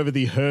 Taking over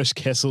the Hirsch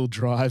Kessel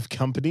Drive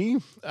Company,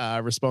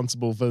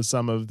 responsible for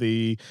some of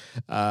the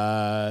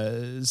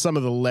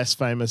less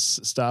famous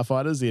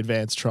starfighters, the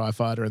Advanced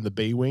Tri-Fighter and the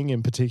B-Wing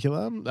in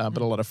particular, but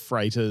a lot of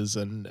freighters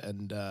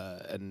and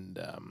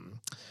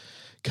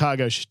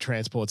cargo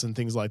transports and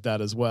things like that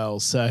as well.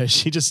 So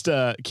she just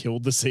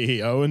killed the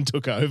CEO and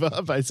took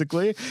over,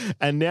 basically,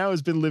 and now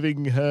has been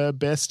living her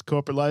best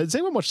corporate life. Does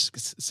anyone watch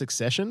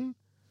Succession?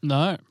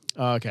 No.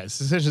 Oh, okay,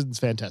 Succession's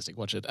fantastic.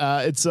 Watch it.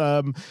 But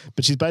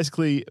she's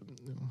basically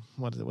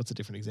what's a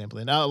different example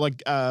then?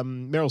 Like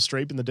Meryl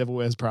Streep in The Devil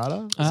Wears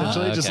Prada.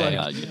 Essentially, okay. just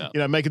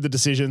like making the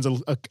decisions,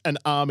 an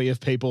army of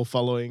people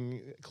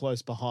following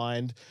close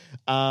behind.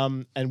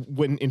 And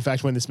when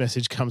this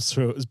message comes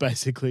through, it was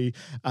basically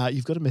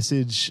you've got a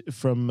message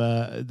from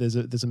there's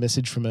a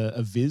message from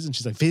a Viz, and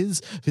she's like,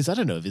 Viz, I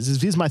don't know, Viz is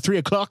Viz my 3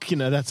 o'clock.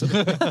 That's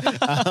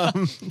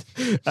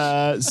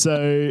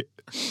so.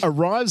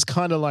 arrives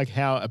kind of like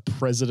how a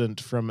president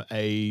from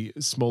a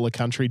smaller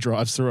country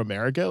drives through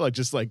America, like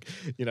just like,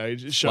 you know,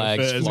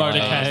 chauffeurs,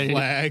 flags.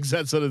 flags,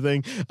 that sort of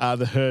thing.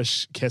 The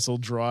Hirsch Kessel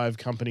Drive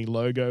Company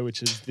logo,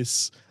 which is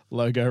this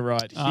logo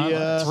right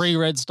here. 3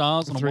 red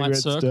stars on a 3 white red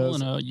circle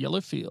stars. and a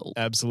yellow field.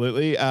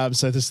 Absolutely.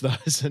 So this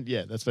those, and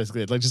yeah, that's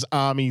basically it. Like just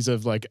armies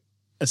of like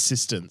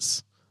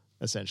assistants,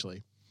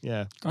 essentially.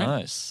 Yeah. Great.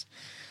 Nice.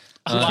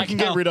 I can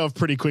get rid of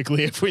pretty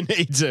quickly if we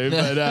need to.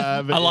 But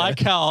I yeah. like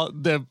how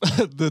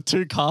the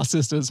 2 car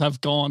sisters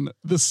have gone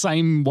the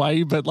same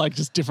way, but like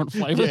just different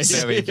flavors.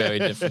 Yeah. Very, very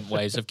different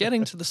ways of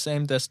getting to the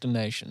same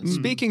destination.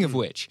 Speaking of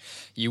which,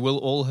 you will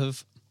all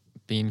have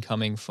been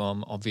coming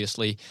from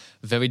obviously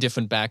very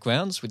different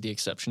backgrounds, with the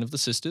exception of the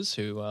sisters,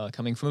 who are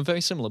coming from a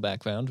very similar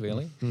background,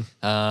 really,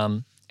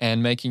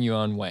 and making your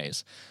own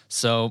ways.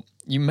 So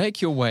you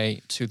make your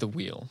way to the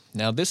wheel.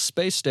 Now, this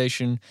space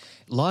station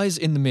lies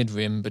in the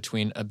mid-rim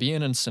between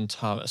Abian and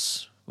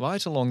Centaurus,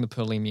 right along the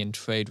Perlemian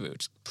trade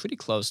route, pretty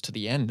close to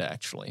the end,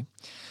 actually.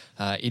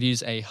 It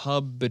is a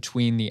hub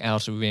between the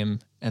outer rim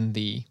and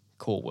the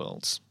core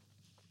worlds.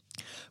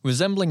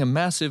 Resembling a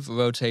massive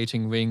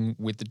rotating ring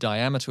with the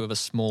diameter of a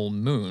small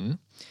moon,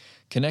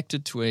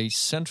 connected to a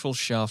central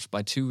shaft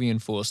by 2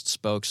 reinforced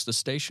spokes, the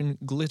station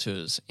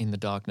glitters in the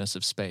darkness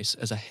of space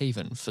as a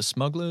haven for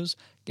smugglers,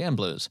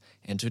 gamblers,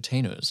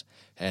 entertainers,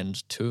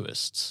 and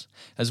tourists,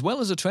 as well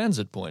as a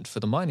transit point for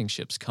the mining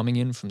ships coming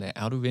in from their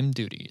outer rim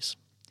duties.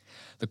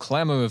 The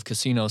clamor of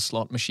casino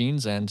slot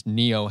machines and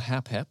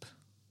neo-hap-hep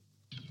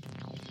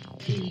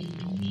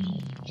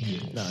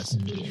Nice.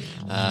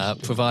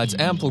 provides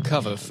ample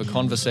cover for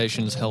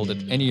conversations held at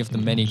any of the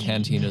many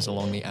cantinas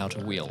along the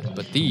outer wheel,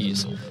 but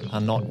these are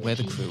not where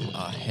the crew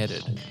are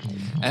headed.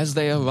 As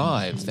they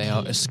arrive, they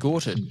are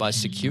escorted by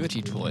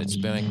security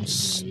droids bearing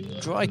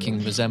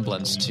striking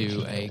resemblance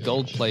to a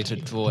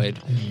gold-plated droid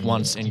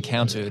once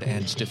encountered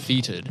and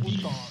defeated,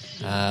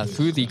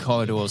 through the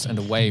corridors and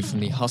away from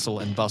the hustle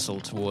and bustle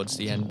towards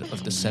the end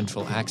of the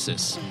central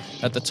axis,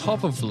 at the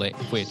top of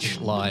which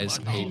lies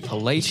a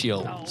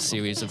palatial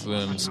series of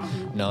rooms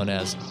known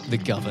as the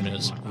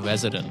Governor's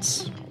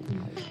Residence.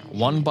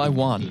 One by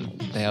one,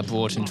 they are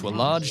brought into a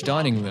large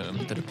dining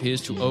room that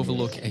appears to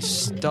overlook a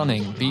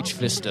stunning beach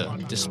vista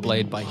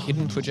displayed by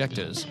hidden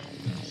projectors,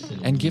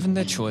 and given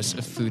their choice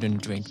of food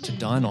and drink to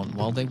dine on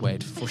while they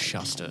wait for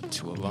Shasta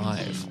to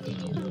arrive.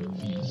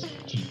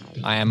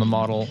 I am a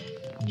model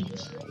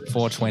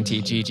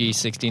 420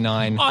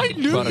 GG69 I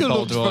knew you protocol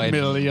looked droid.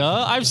 familiar.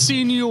 I've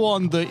seen you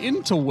on the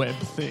interweb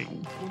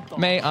thing.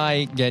 May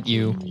I get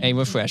you a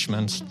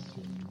refreshment?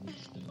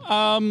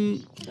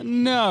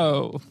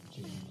 No.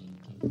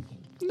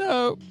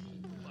 No.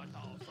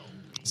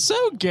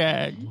 So,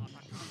 gang.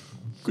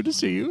 Good to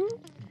see you.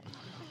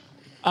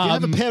 Do you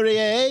have a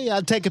Perrier?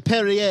 I'll take a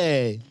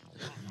Perrier.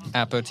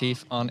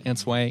 Aperitif on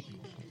its way.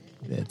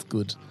 That's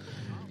good.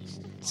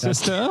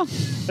 Sister.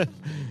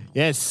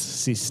 Yes,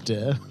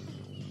 sister.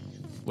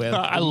 Well,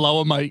 I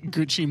lower my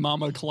Gucci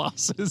Mama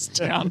glasses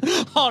down.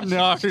 Oh,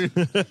 no.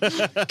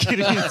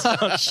 Gideon's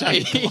not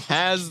He shaped.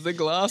 has the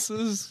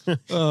glasses.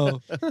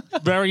 Oh,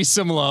 very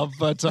similar,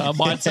 but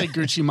might say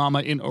Gucci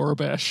Mama in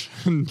Urabesh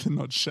and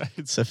not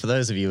shades. So for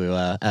those of you who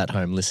are at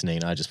home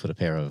listening, I just put a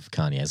pair of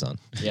Kanye's on.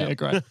 Yeah,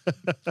 great.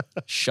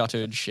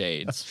 Shuttered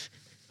shades.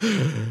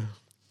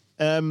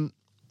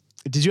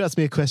 did you ask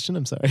me a question?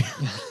 I'm sorry.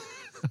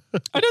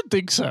 I don't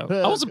think so.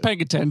 I wasn't paying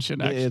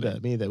attention, actually.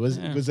 Me either. Was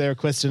there a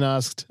question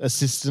asked,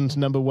 assistant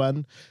number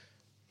 1?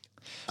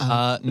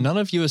 None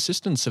of you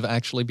assistants have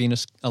actually been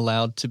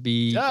allowed to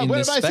be in where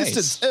this are my space.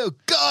 assistants? Oh,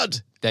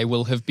 God! They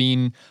will have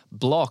been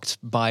blocked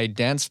by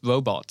dance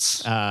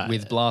robots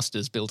with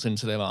blasters built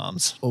into their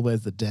arms.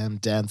 Always the damn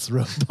dance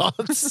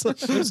robots.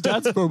 Those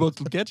dance robots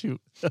will get you.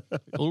 They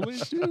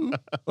always do.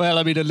 Well,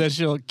 I mean, unless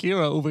you're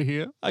Kira over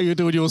here. Are you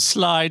doing your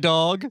sly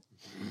dog?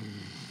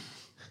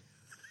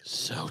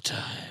 So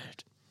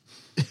tired.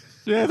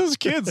 Yeah, those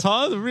kids,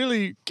 huh? They're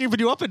really keeping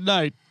you up at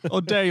night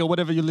or day or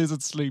whatever you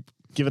lizards sleep.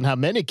 Given how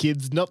many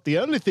kids, not the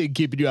only thing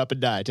keeping you up at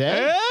night,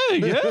 eh? Hey,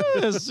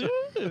 yes,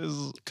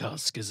 yes.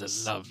 Kusk is a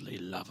lovely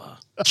lover.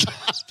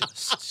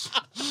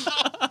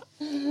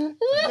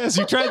 Yes,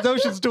 you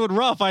Transocean's doing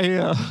rough, I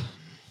hear.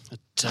 A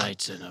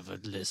titan of a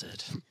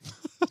lizard.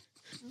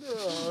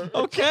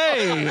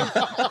 Okay.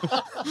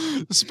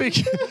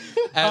 Speaking.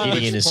 At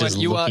Gideon which is point just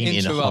you are looking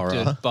in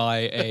interrupted horror. by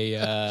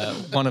a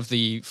one of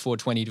the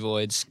 420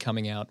 droids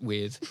coming out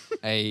with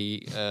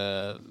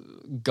a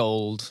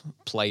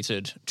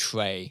gold-plated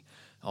tray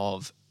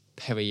of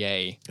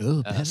Perrier,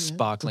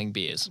 sparkling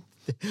beers.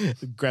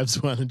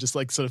 Grabs one and just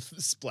like sort of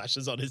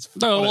splashes on his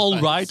Oh, on his all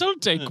face. right, I'll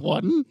take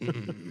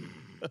one.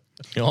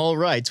 All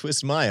right,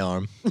 twist my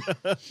arm.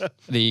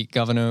 The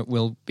governor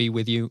will be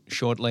with you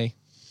shortly.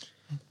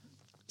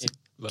 It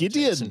rotates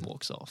Gideon. and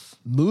walks off.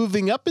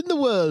 Moving up in the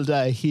world,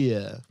 I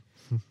hear.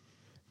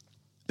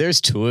 There's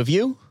 2 of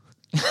you?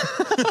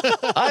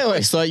 I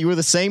always thought you were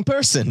the same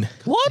person.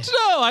 What?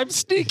 No, I'm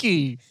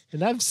sneaky.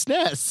 And I'm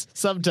SNES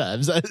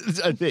sometimes, I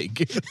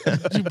think.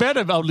 You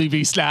better only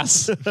be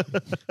Slash.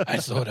 I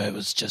thought I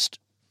was just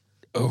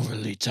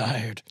overly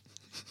tired.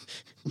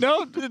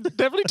 No,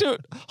 definitely two.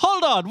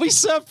 Hold on, we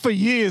served for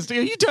years.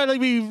 Are you telling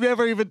me you've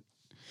never even...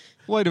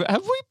 Wait a minute,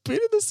 have we been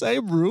in the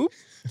same room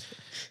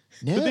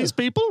No, with these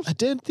people? I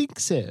don't think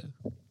so.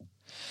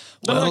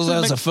 Well, actually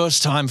there's make- a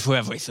first time for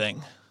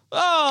everything.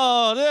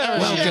 Oh, there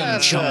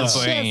Welcome, Chummer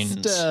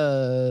Brains.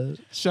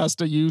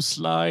 Shasta, you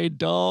sly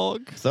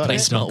dog. Thought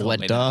Please I smelled don't call wet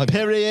me dog.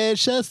 Perrier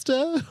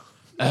Shasta.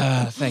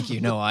 Thank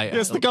you. No, I,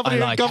 Yes, the governor. I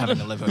like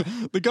having a liver.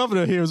 The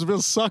governor here is a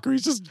real sucker.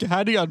 He's just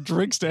handing out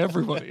drinks to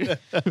everybody.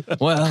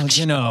 Well,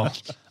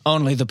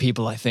 only the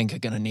people I think are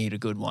going to need a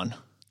good one.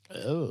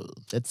 Oh,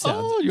 that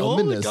sounds Oh, you're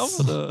ominous.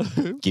 the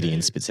governor.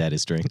 Gideon spits out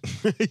his drink.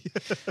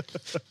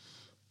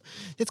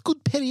 It's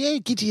good Perrier,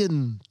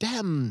 Gideon.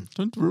 Damn.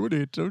 Don't ruin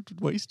it.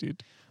 Don't waste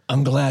it.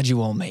 I'm glad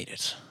you all made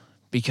it,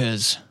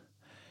 because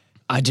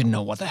I didn't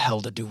know what the hell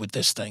to do with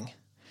this thing.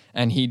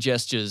 And he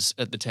gestures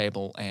at the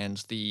table, and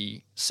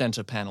the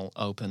center panel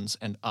opens,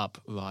 and up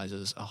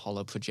rises a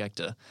hollow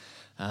projector.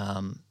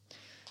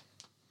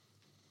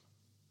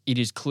 It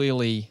is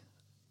clearly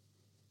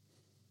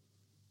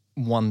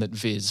one that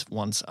Viz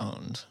once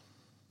owned.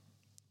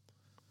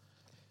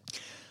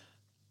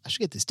 I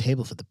should get this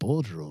table for the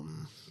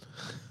boardroom.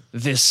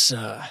 This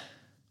arrived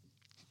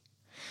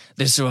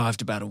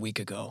about a week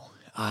ago.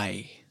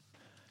 I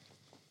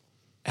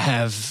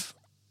have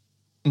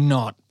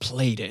not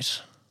played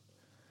it.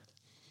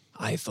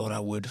 I thought I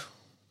would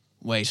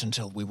wait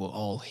until we were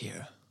all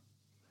here.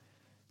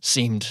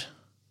 Seemed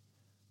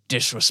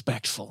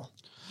disrespectful.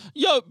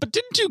 Yo, but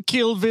didn't you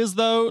kill Viz,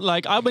 though?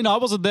 Like, I mean, I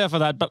wasn't there for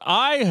that, but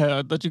I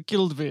heard that you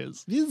killed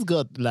Viz. This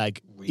got,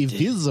 like,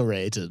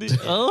 eviscerated.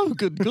 Oh,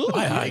 good.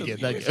 I get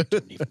that.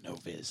 Didn't even know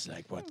Viz.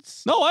 Like,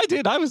 what's... No, I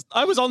did. I was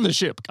on the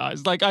ship,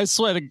 guys. Like, I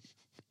swear to...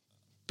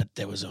 But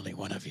there was only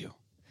one of you.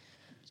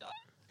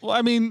 Well,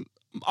 I mean...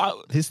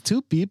 There's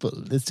two people.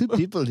 There's two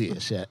people here,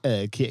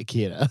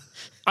 Kira.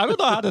 I don't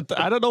know how to...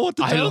 I don't know what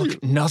to I tell you.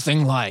 look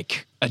nothing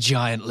like a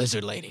giant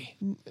lizard lady.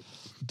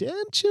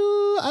 Don't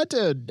you? I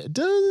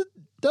don't.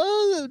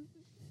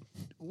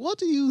 What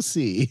do you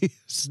see,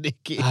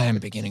 Sneaky? I am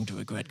beginning to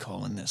regret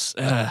calling this.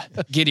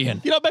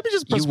 Gideon, You know, maybe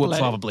just press you were play.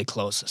 probably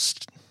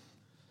closest.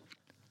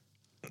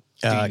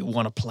 Do you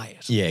want to play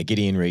it? Yeah,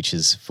 Gideon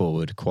reaches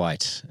forward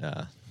quite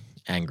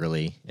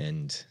angrily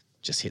and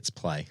just hits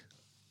play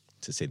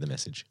to see the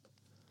message.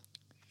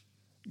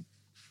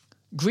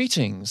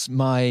 Greetings,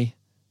 my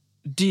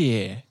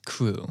dear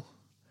crew.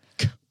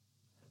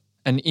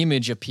 An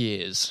image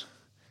appears.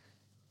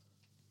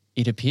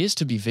 It appears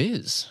to be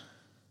Viz.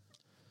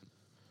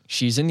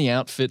 She's in the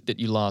outfit that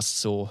you last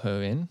saw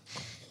her in.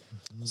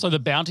 So the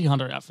bounty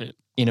hunter outfit.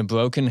 In a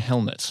broken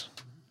helmet.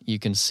 You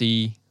can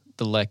see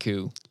the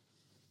Leku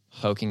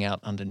poking out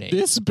underneath.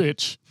 This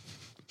bitch.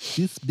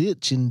 This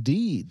bitch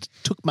indeed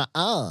took my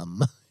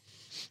arm.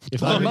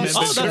 If I Oh, remember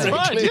that's correctly.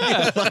 right,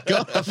 yeah. Oh my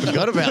God, I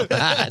forgot about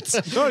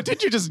that. No,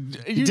 did you just...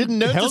 You didn't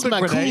notice held a my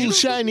grenade? cool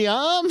shiny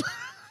arm?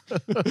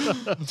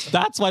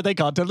 That's why they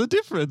can't tell the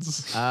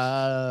difference.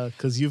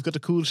 Because you've got a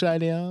cool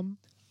shiny arm?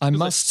 I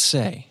must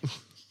say,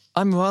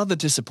 I'm rather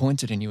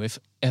disappointed in your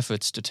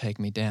efforts to take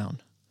me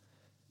down.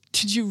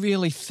 Did you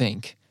really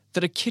think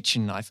that a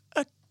kitchen knife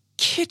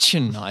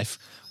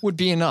would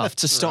be enough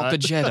to stop a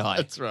Jedi?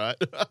 That's right.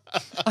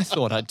 I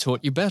thought I'd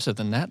taught you better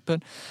than that,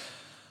 but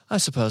I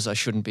suppose I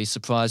shouldn't be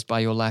surprised by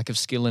your lack of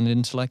skill and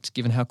intellect,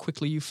 given how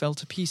quickly you fell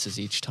to pieces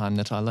each time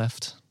that I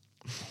left.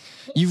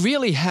 You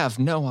really have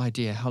no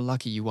idea how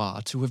lucky you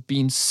are to have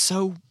been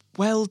so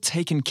well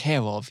taken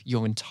care of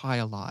your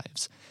entire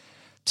lives.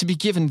 To be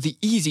given the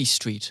easy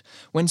street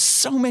when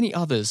so many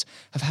others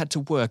have had to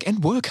work,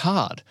 and work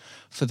hard,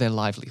 for their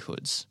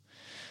livelihoods.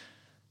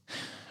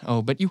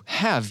 Oh, but you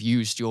have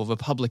used your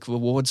Republic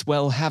rewards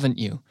well, haven't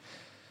you?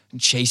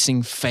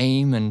 Chasing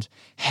fame and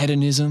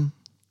hedonism.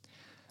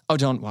 Oh,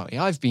 don't worry,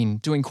 I've been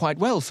doing quite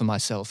well for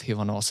myself here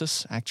on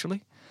Ossus,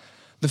 actually.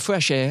 The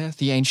fresh air,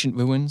 the ancient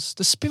ruins,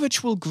 the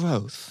spiritual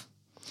growth.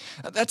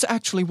 That's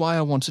actually why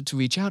I wanted to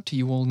reach out to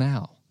you all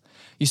now.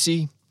 You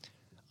see,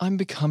 I'm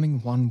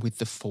becoming one with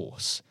the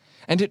Force,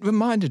 and it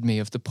reminded me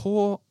of the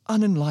poor,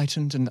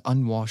 unenlightened and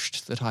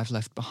unwashed that I've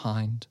left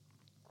behind.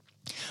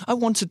 I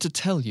wanted to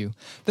tell you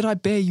that I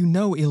bear you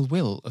no ill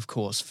will, of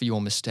course, for your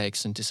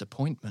mistakes and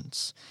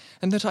disappointments,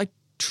 and that I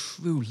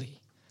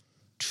truly,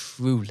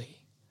 truly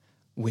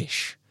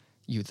wish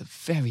you the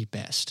very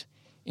best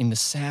in the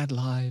sad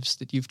lives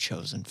that you've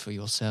chosen for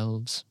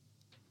yourselves.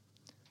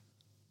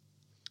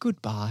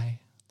 Goodbye.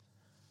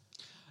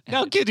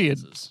 Now, And Gideon,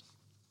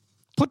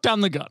 put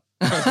down the gun.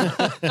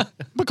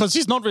 Because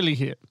he's not really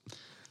here.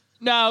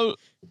 Now,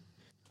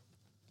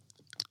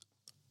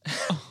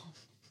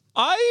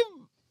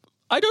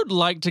 I don't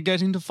like to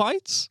get into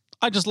fights.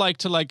 I just like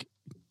to,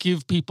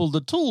 give people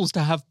the tools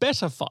to have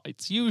better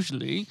fights,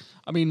 usually.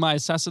 I mean, my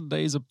assassin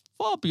days are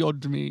far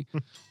beyond me.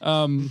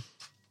 And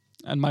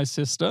my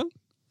sister.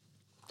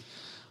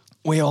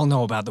 We all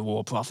know about the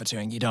war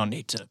profiteering. You don't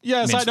need to.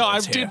 Yes, I mince know.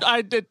 words here.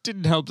 It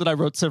didn't help that I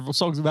wrote several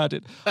songs about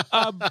it.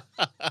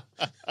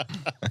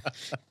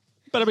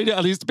 But I mean,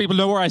 at least people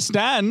know where I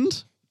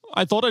stand.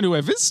 I thought I knew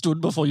where Viz stood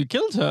before you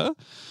killed her.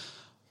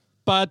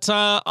 But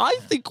I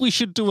think we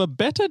should do a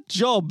better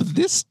job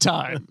this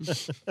time.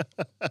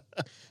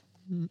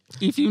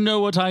 If you know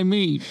what I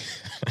mean.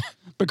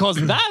 Because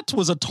that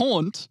was a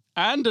taunt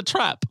and a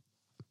trap.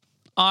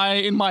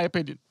 In my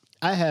opinion.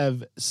 I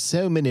have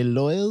so many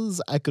lawyers,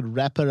 I could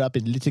wrap her up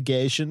in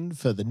litigation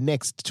for the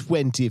next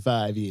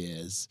 25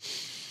 years.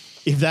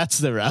 If that's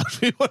the route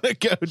we want to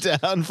go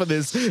down for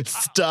this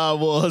Star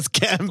Wars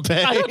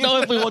campaign. I don't know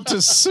if we want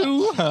to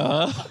sue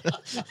her.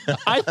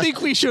 I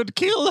think we should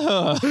kill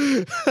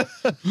her.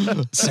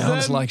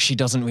 Sounds like she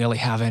doesn't really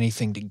have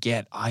anything to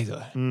get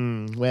either.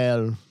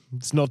 Well,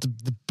 it's not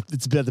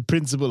it's about the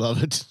principle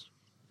of it.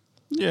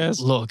 Yes.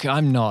 Look,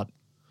 I'm not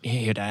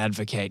here to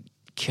advocate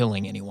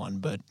killing anyone,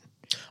 but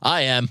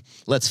I am.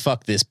 Let's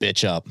fuck this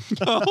bitch up.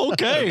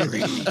 Okay.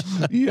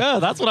 Yeah,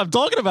 that's what I'm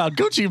talking about.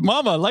 Gucci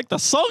Mama, like the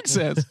song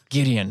says.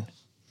 Gideon,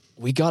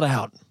 we got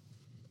out.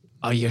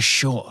 Are you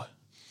sure?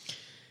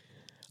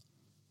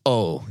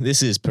 Oh,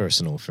 this is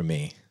personal for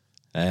me.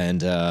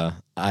 And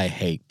I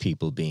hate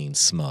people being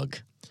smug.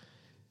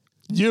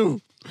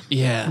 You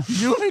Yeah.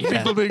 hate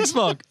people being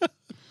smug.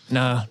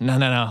 No. You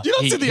don't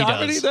see the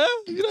irony does. there?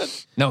 You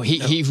don't. No,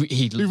 he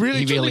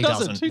really truly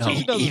doesn't. He No.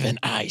 truly doesn't. Even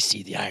I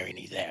see the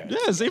irony there.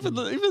 Yes, even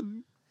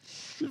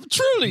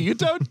truly, you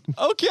don't.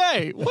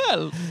 Okay,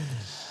 well,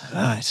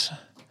 Right.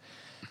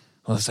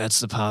 Well, if that's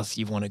the path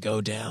you want to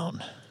go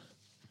down,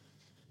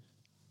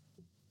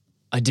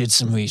 I did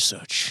some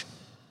research.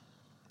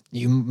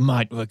 You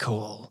might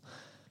recall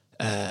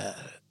a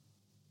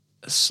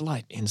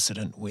slight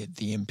incident with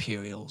the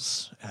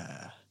Imperials.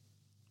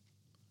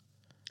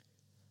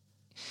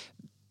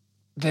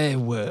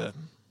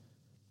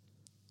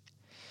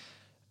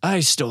 I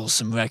stole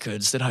some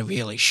records that I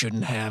really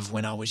shouldn't have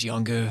when I was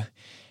younger,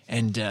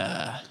 and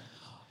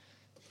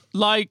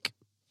like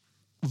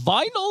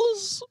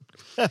vinyls.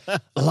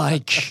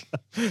 like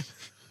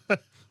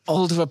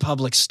Old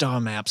Republic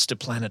star maps to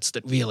planets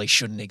that really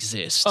shouldn't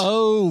exist.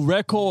 Oh,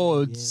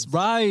 records,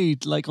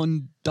 right? Like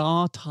on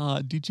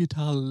data,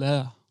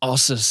 digital.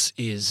 Ossus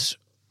is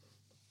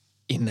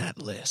in that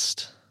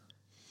list.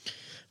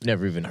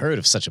 Never even heard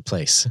of such a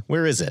place.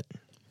 Where is it?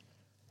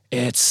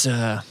 It's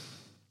not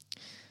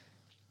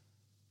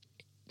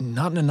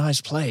in a nice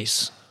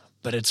place,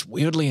 but it's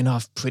weirdly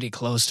enough pretty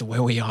close to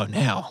where we are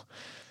now.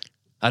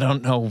 I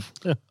don't know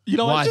You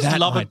know, why I just that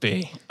love might it.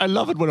 be. I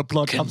love it when a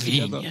plot comes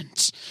together.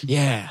 Convenient.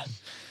 Yeah.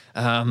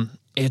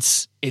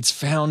 It's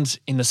found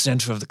in the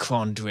center of the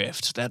Kron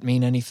Drift. That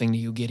mean anything to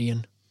you,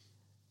 Gideon?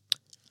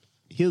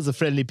 Here's a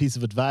friendly piece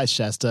of advice,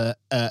 Shasta.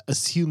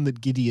 Assume that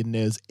Gideon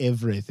knows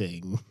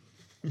everything.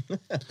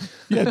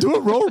 Yeah, do a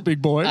roll,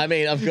 big boy. I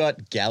mean, I've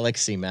got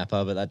Galaxy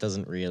Mapper, but that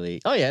doesn't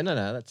really... Oh, yeah, no,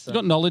 that's... You've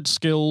got knowledge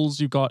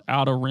skills. You've got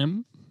outer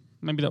rim.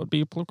 Maybe that would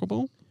be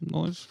applicable.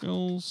 Knowledge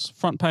skills,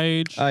 front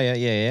page. Oh,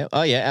 yeah.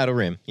 Oh, yeah, Outer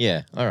Rim.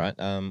 Yeah, all right.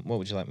 What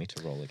would you like me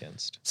to roll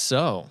against?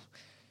 So,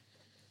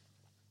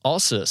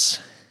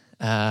 Ossus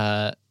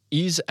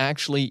is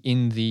actually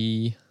in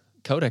the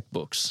codec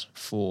books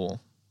for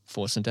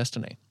Force and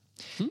Destiny.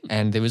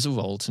 And there is a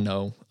roll to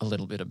know a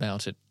little bit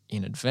about it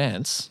in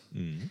advance.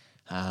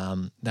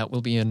 That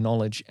will be a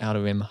knowledge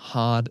outer rim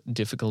hard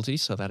difficulty,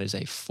 so that is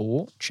a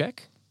 4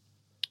 check.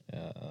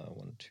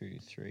 1, 2,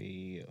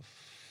 3,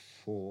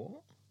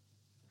 4.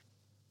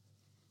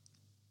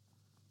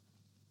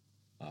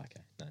 Oh,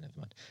 okay, no, never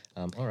mind.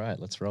 All right,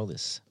 let's roll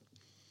this.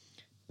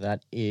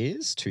 That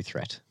is 2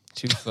 threat.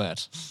 2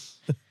 threat.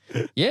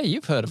 Yeah,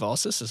 you've heard of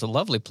Ossus. It's a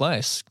lovely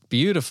place.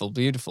 Beautiful,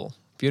 beautiful,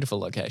 beautiful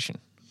location.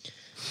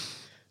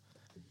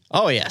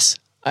 Oh, yes.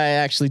 I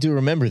actually do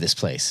remember this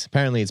place.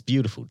 Apparently it's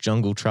beautiful.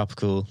 Jungle,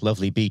 tropical,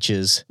 lovely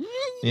beaches.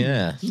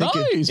 Yeah.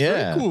 Nice,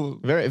 very cool.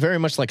 Very, very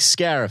much like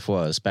Scarif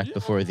was back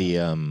before the...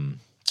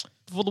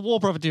 For the war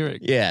profiteering.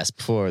 Yes,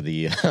 before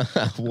the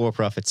war I'll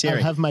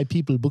profiteering. have my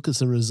people book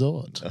us a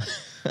resort.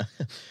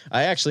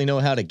 I actually know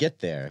how to get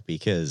there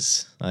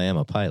because I am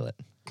a pilot.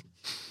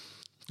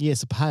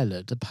 Yes, a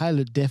pilot. A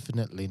pilot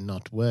definitely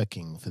not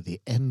working for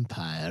the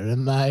Empire.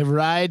 Am I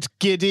right,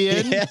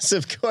 Gideon? Yes,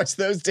 of course.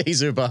 Those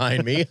days are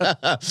behind me.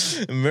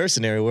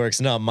 Mercenary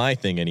work's not my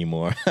thing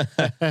anymore.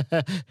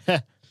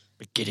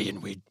 But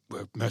Gideon, we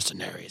were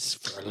mercenaries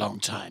for a long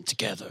time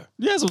together.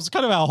 Yes, it was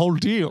kind of our whole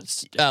deal.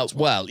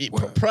 Well,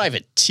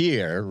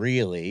 privateer,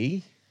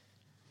 really.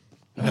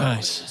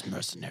 Nice. As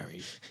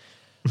mercenary.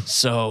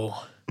 So,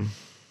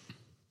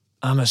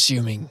 I'm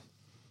assuming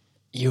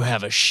you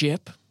have a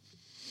ship?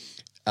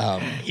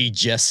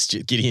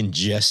 Gideon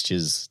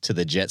gestures to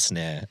the jet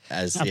snare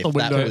as Out if the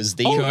that window. was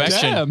the Oh,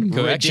 Correction. damn.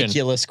 Correction.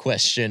 ridiculous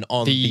question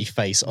on the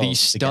face of the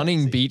stunning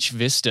galaxy. beach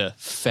vista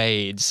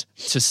fades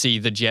to see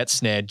the jet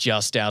snare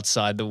just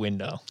outside the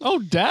window. Oh,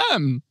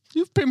 damn.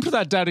 You've pimped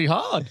that daddy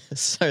hard.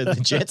 So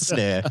the jet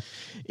snare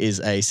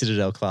is a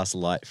Citadel class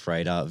light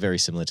freighter, very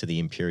similar to the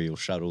Imperial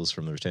shuttles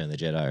from the Return of the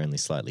Jedi, only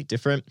slightly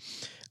different.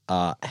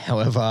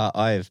 However,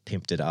 I've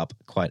pimped it up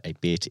quite a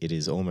bit. It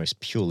is almost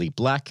purely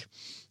black.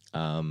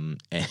 And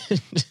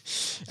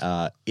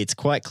it's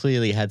quite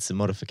clearly had some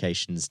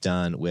modifications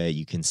done where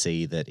you can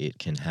see that it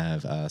can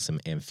have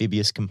some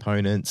amphibious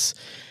components,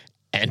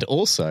 and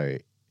also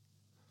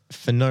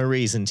for no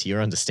reason to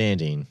your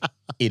understanding,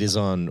 it is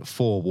on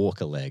 4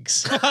 walker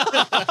legs.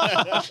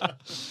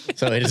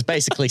 So it is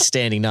basically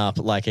standing up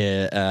like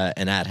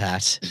an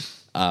hat.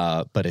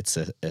 But it's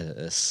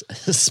a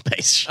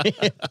spaceship.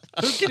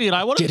 Gideon,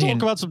 I want to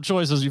talk about some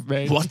choices you've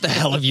made. What the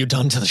hell have you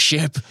done to the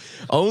ship?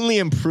 Only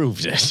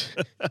improved it.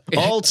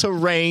 All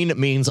terrain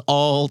means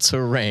all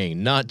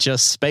terrain, not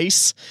just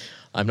space.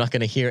 I'm not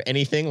going to hear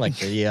anything like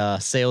the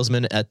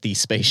salesman at the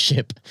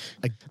spaceship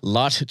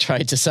lot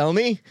tried to sell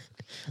me.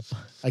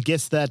 I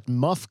guess that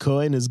moth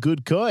coin is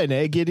good coin,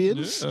 eh,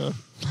 Gideon?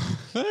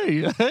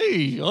 Hey.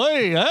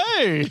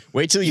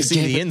 Wait till you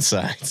see the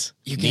insides.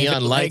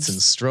 Neon lights and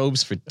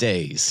strobes for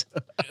days.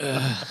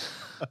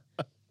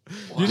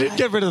 You didn't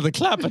get rid of the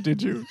clapper,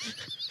 did you?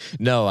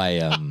 No,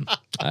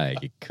 I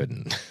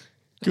couldn't.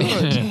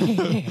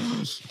 Good.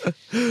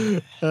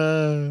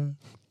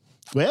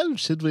 Well,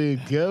 should we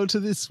go to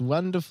this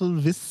wonderful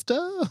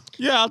vista?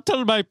 Yeah, I'll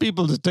tell my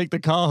people to take the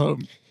car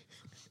home.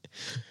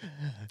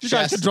 You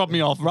guys can drop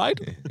me off, right?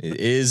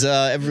 Is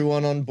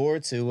everyone on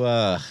board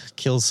to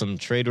kill some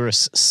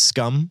traitorous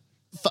scum?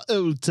 For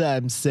old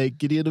time's sake,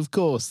 Gideon, of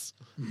course.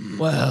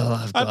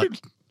 Well, I've got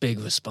big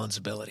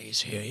responsibilities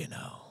here, you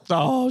know.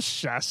 Oh,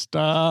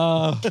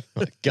 Shasta.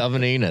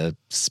 Governing a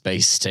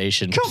space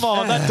station. Come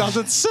on, that does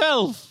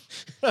itself.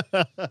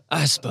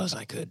 I suppose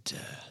I could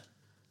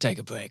take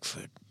a break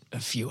for a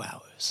few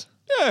hours.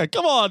 Yeah,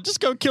 come on, just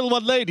go kill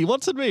one lady.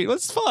 What's it mean?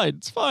 It's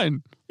fine.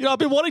 You know, I've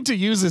been wanting to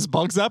use this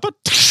bug zapper.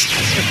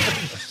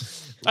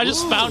 I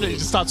just found it. You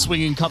just start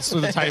swinging, cuts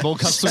through the table,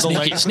 cuts through the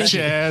legs, the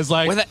chairs.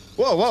 Like,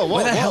 Whoa.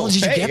 Where the hell did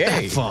you get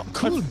that from?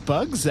 Cool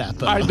bug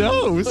zapper. I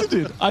know, isn't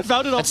it? I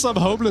found it off some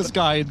homeless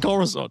guy in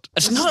Coruscant.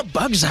 It's not a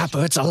bug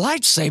zapper, it's a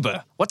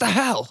lightsaber. What the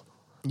hell?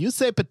 You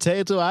say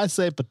potato, I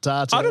say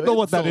potato. I don't know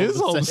what It's that all is,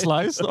 the Home same.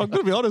 Slice. I'm going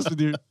to be honest with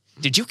you.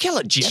 Did you kill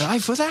a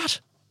Jedi for that?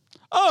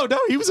 Oh, no,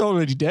 he was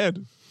already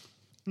dead.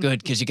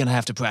 Good, because you're going to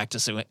have to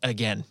practice it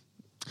again.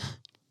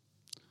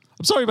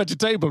 I'm sorry about your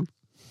table.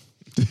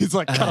 He's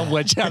like cut a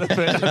wedge out of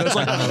it. And it's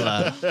like,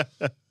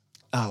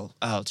 I'll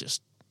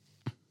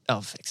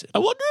fix it. I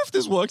wonder if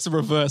this works in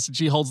reverse and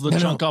she holds the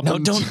chunk up no,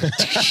 and don't.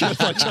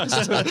 like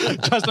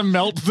tries to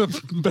melt the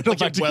metal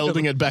back together.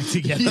 Welding it back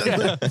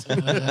together.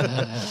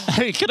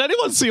 Hey, can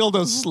anyone see all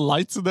those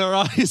lights in their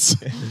eyes?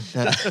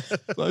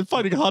 I'm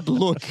finding it hard to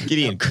look.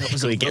 Gideon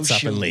quickly gets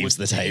up and leaves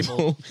the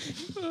table.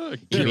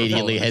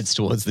 Immediately heads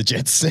towards the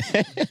jet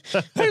snare.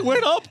 Hey,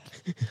 wait up!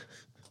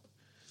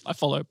 I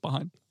follow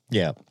behind.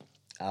 Yeah.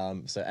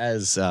 So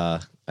as I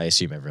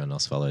assume everyone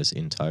else follows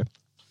in tow,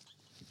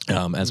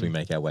 as we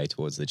make our way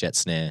towards the jet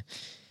snare,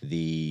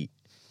 the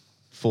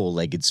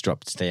 4-leggeds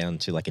dropped down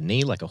to like a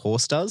knee, like a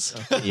horse does,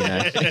 you know,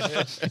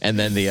 and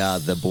then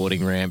the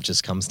boarding ramp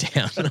just comes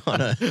down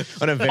on a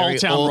very Old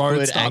Town Road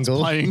awkward starts angle.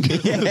 playing.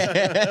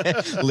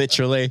 Yeah,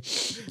 literally.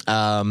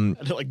 And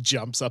it like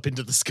jumps up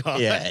into the sky.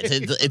 Yeah,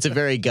 it's a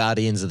very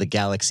Guardians of the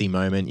Galaxy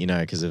moment, you know,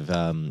 because of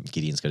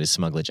Gideon's got his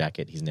smuggler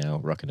jacket. He's now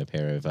rocking a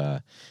pair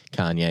of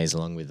Kanye's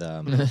along with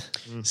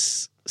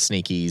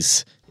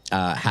Sneaky's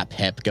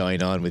hap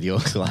going on with your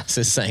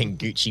glasses saying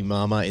Gucci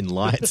Mama in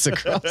lights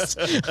across,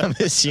 I'm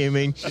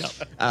assuming.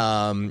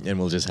 And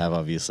we'll just have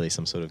obviously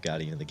some sort of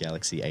Guardian of the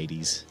Galaxy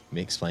 80s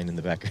mix playing in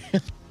the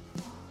background.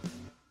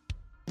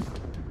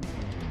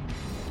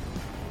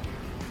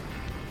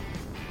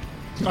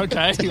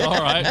 Okay,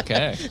 all right.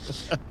 Okay.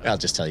 I'll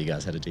just tell you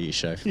guys how to do your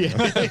show.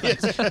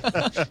 Please,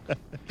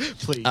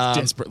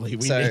 desperately,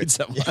 we need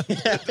someone.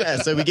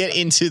 So we get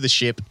into the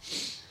ship.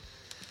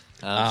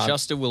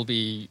 Shuster will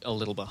be a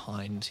little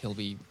behind. He'll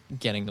be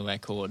getting the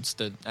records,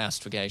 the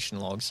astrogation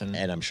logs, and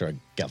And I'm sure a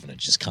governor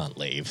just can't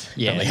leave.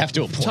 Yeah. And we have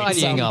to appoint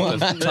tidying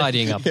someone. up a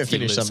few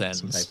Finish loose some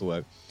ends.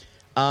 paperwork.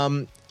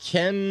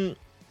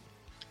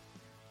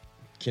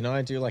 Can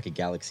I do like a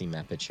galaxy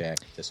mapper check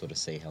to sort of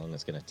see how long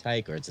it's going to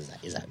take, or is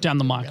that Down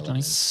the mic, relevant?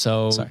 Johnny.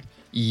 So, Sorry.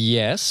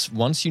 yes,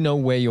 once you know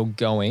where you're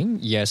going,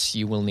 yes,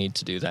 you will need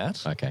to do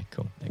that. Okay,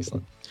 cool,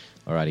 excellent.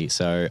 Alrighty,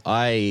 so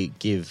I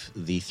give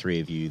the 3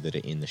 of you that are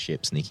in the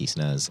ship, Sneaky,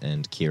 Snaz,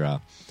 and Kira,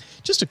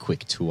 just a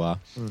quick tour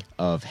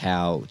of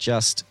how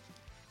just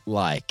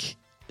like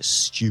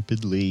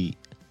stupidly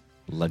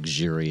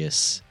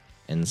luxurious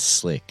and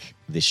slick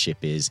this ship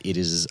is. It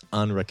is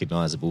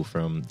unrecognizable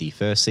from the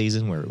first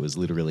season where it was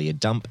literally a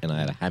dump and I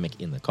had a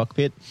hammock in the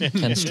cockpit.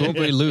 And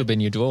strawberry lube in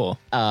your drawer.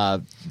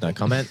 No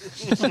comment.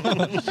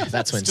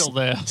 That's when Still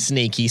there.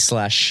 Sneaky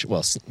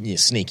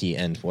Sneaky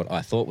and what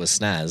I thought was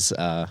Snaz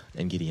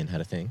and Gideon had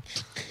a thing.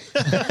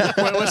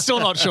 We're still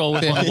not sure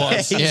which one it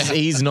was.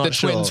 He's not The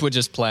sure. twins were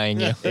just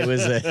playing you It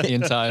was the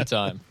entire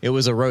time. It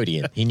was a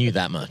Rhodian. He knew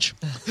that much.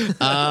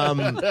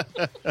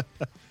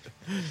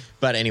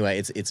 But anyway,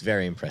 it's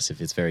very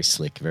impressive. It's very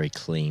slick, very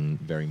clean,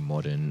 very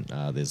modern.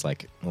 There's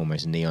like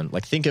almost neon.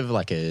 Like think of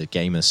like a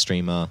gamer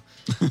streamer's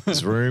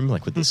room,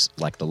 like with this,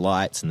 like the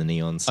lights and the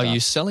neon stuff. Are you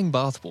selling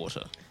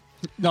bathwater?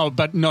 No,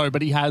 but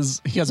he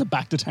has a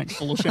Bacta tank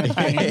full of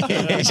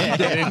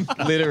champagne.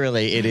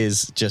 Literally, it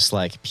is just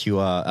like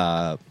pure.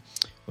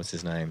 What's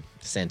his name?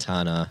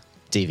 Santana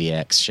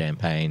DVX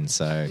champagne.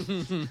 So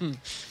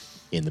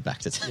in the back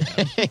to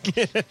tank.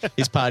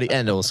 His party,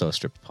 and also a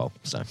stripper pole.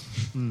 So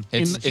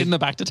in the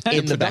back to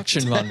tank. The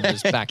production run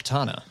was back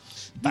Tana.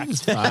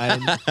 It's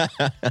fine.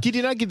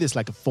 Gideon, I give this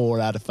like a 4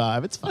 out of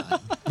 5. It's fine.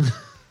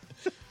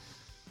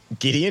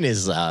 Gideon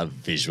is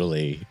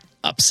visually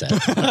upset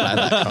by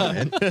that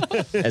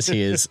comment, as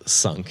he has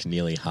sunk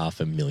nearly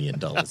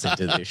 $500,000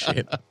 into this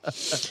ship.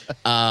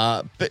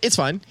 But it's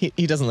fine.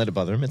 He doesn't let it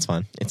bother him. It's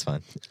fine. It's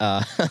fine.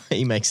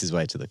 He makes his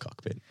way to the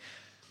cockpit.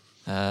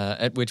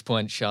 At which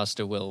point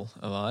Shasta will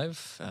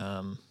arrive.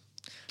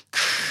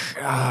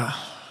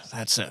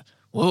 That's a...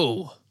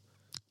 Whoa.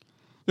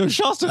 Yo,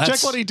 Shasta, check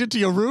That's- what he did to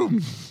your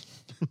room.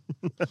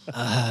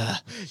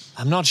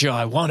 I'm not sure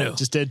I want to.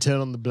 Just dead turn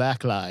on the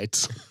black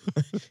lights.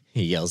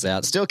 He yells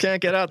out, "Still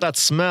can't get out that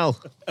smell."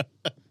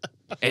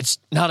 It's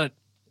not a...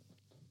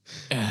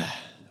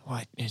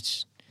 What?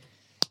 It's...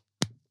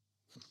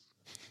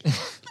 Yeah,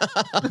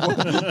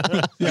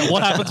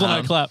 what happens when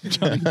I clap?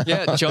 Johnny?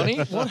 Yeah, Johnny,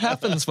 what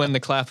happens when the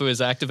clapper is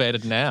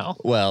activated now?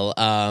 Well,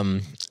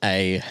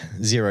 a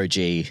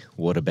 0G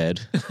waterbed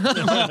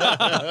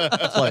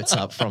floats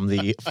up from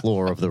the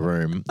floor of the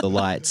room. The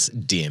lights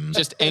dim.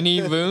 Just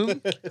any room?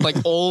 Like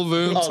all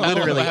rooms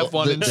Literally, have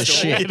one the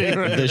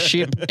installed?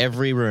 ship,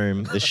 every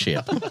room, the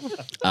ship.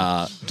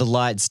 The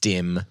lights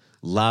dim.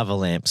 Lava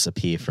lamps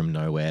appear from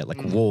nowhere,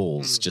 like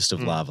walls just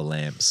of lava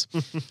lamps.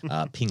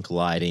 Pink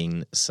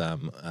lighting,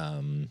 some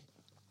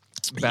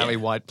Barry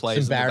White plays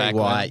some in the Barry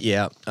background. White,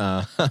 yeah,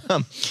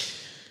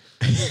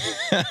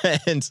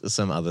 and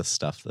some other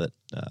stuff that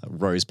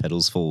rose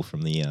petals fall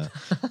from the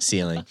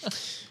ceiling.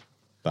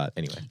 But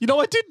anyway, You know,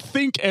 I did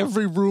think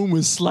every room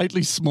was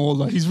slightly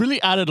smaller. He's really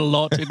added a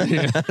lot in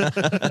here.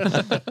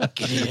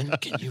 Gideon,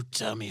 can you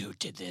tell me who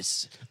did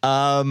this?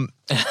 um,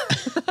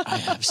 I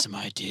have some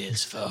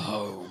ideas for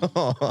home.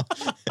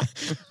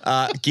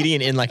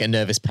 Gideon in like a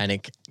nervous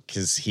panic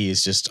because he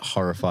is just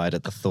horrified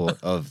at the thought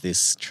of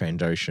this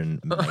Trandoshan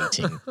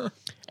mating.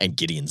 And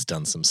Gideon's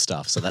done some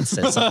stuff, so that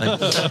says something.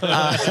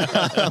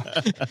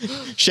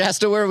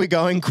 Shasta, where are we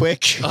going?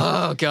 Quick.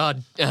 Oh,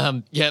 God.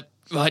 Yep,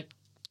 right.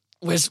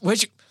 Where's your...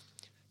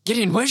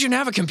 Gideon, where's your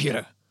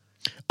navicomputer?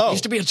 Oh. It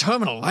used to be a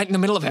terminal right in the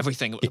middle of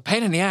everything. It was a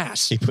pain in the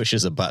ass. He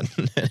pushes a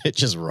button and it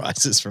just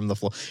rises from the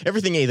floor.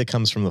 Everything either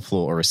comes from the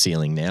floor or a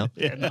ceiling now.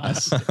 Yeah,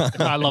 nice.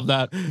 I love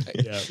that.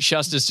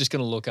 Shasta's just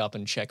going to look up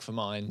and check for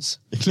mines.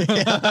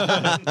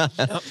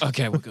 Oh,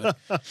 okay, we're good.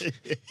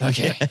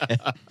 Okay.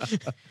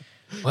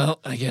 Well,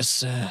 I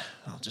guess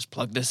I'll just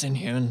plug this in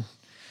here and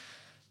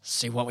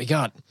see what we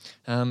got.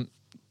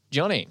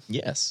 Johnny,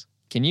 Yes.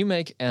 can you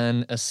make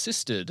an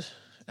assisted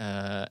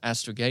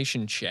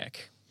astrogation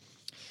check?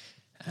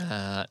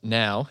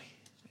 Now,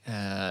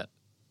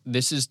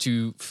 this is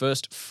to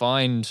first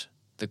find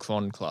the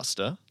Cron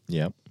cluster,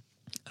 Yep.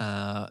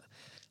 and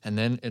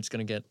then it's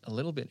going to get a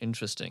little bit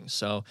interesting.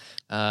 So,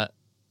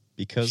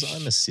 Because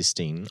I'm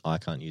assisting, I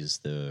can't use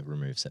the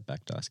remove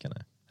setback dice, can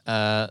I?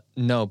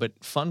 no, but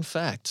fun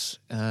fact,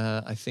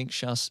 I think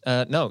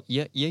no,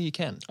 yeah, you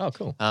can. Oh,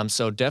 cool.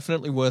 So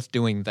definitely worth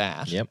doing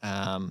that. Yep.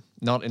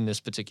 Not in this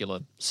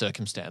particular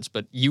circumstance,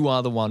 but you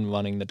are the one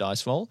running the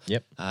dice roll.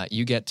 Yep.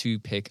 You get to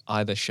pick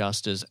either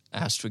Shasta's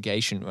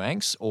astrogation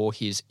ranks or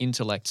his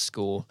intellect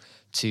score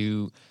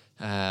to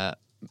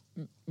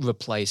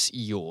replace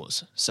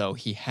yours. So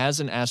he has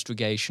an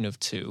astrogation of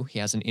 2. He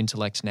has an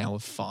intellect now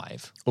of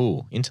 5.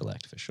 Oh,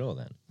 intellect for sure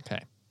then.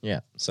 Okay.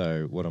 Yeah.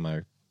 So what am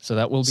I? So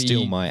that will be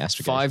Still my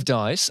astrogation. 5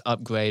 dice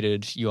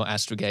upgraded your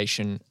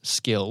astrogation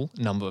skill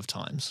number of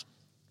times.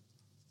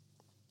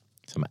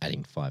 So I'm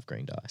adding 5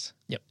 green dice.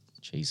 Yep.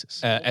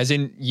 Jesus. As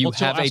in, you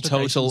What's your have a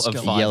total astrogation of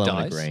skill? 5 Yellow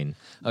dice. and a green.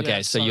 Okay, Yeah,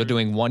 so so- you're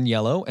doing 1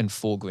 yellow and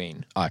 4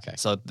 green. Okay.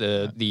 So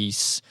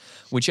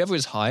whichever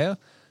is higher,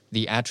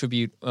 the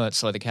attribute,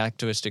 the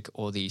characteristic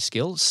or the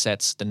skill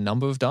sets the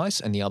number of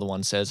dice, and the other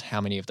one says how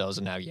many of those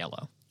are now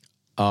yellow.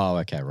 Oh,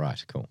 okay.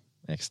 Right. Cool.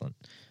 Excellent.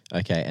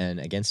 Okay. And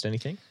against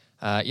anything?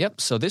 Yep.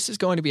 So this is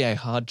going to be a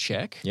hard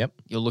check. Yep.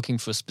 You're looking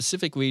for a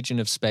specific region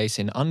of space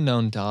in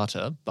unknown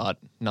data, but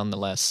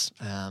nonetheless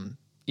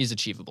is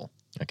achievable.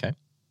 Okay.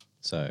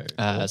 So,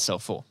 So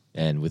 4.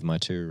 and with my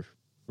 2.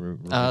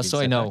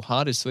 Sorry, no.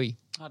 Hard is 3.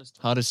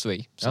 Hard is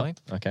 3. Sorry.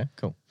 Oh, okay.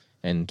 Cool.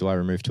 And do I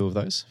remove 2 of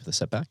those for the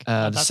setback? The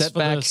That's for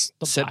setback,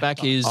 the setback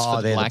black is dice. Oh,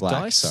 for they're the the black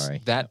black, dice.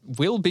 sorry. That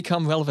will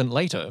become relevant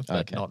later, but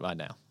Okay. not right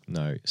now.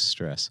 No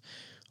stress.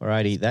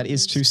 Alrighty, that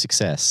is 2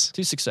 success.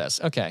 To success.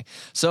 Okay.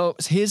 So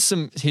here's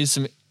some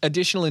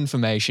additional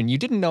information. You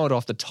didn't know it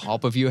off the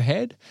top of your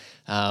head,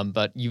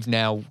 but you've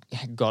now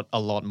got a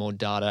lot more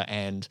data.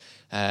 And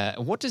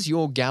what does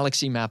your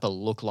galaxy mapper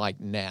look like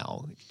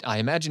now? I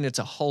imagine it's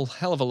a whole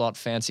hell of a lot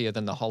fancier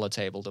than the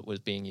holotable that was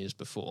being used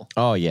before.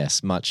 Oh,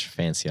 yes, much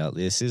fancier.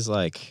 This is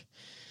like,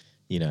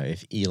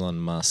 if Elon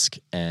Musk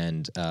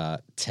and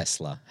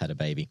Tesla had a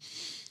baby.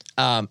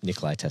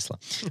 Nikolai Tesla.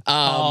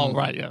 Oh,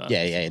 right, yeah.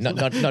 Yeah.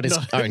 Not his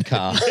own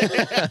car.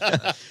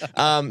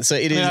 So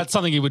it is. That's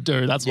something he would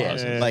do. That's what I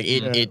was Like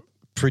it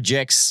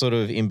projects sort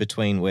of in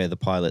between where the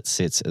pilot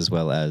sits as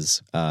well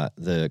as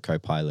the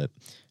co-pilot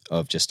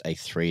of just a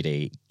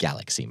 3D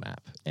galaxy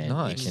map. And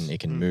Nice. it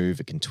can move,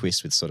 it can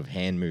twist with sort of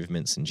hand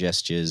movements and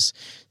gestures.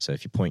 So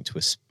if you point to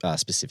a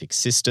specific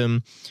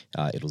system,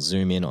 it'll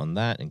zoom in on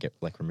that and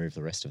remove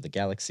the rest of the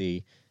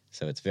galaxy.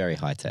 So it's very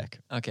high tech,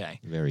 Okay.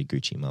 very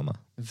Gucci mama.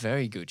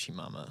 Very Gucci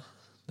mama.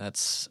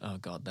 That's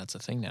that's a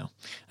thing now.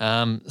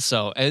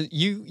 So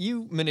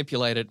you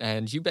manipulate it,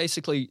 and you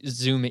basically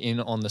zoom in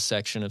on the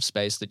section of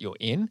space that you're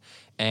in,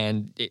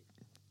 and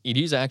it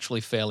is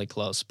actually fairly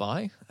close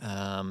by.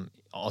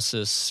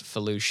 Ossus,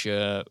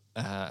 Felucia,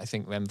 I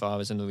think Remvar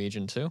is in the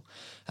region too.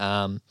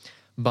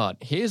 But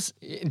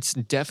it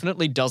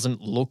definitely doesn't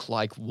look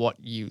like what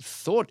you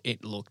thought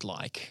it looked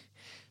like.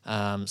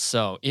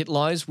 So it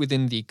lies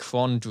within the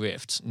Kron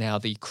Drift. Now,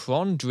 the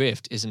Kron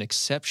Drift is an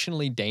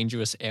exceptionally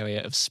dangerous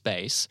area of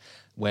space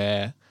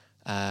where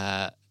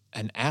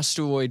an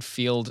asteroid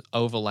field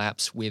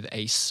overlaps with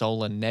a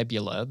solar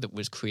nebula that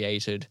was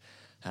created.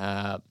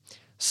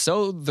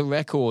 So the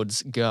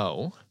records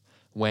go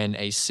when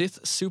a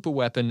Sith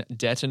superweapon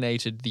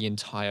detonated the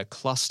entire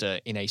cluster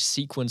in a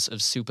sequence of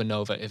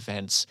supernova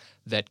events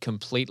that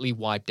completely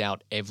wiped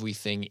out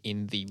everything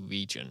in the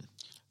region.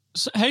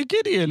 So, hey,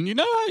 Gideon, you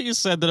know how you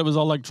said that it was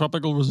all like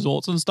tropical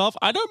resorts and stuff?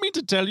 I don't mean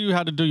to tell you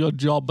how to do your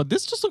job, but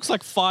this just looks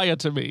like fire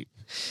to me.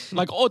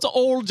 It's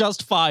all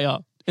just fire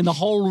in the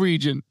whole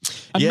region.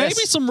 And Yes.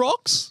 maybe some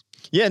rocks?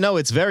 Yeah, no,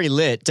 it's very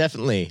lit,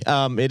 definitely.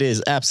 It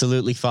is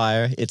absolutely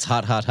fire. It's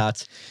hot, hot,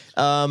 hot.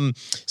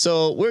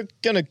 So we're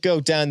going to go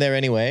down there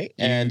anyway.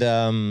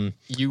 And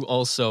You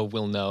also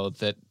will know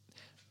that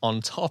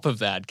on top of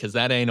that, because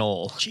that ain't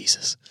all,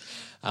 Jesus.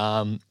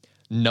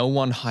 no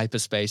one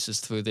hyperspaces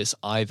through this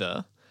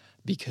either,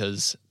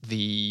 because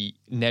the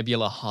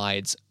nebula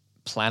hides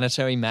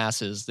planetary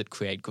masses that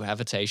create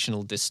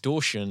gravitational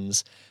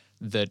distortions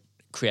that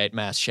create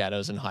mass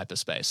shadows in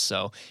hyperspace.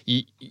 So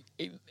the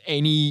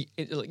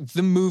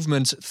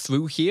movement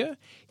through here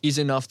is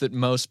enough that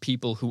most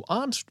people who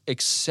aren't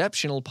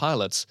exceptional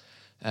pilots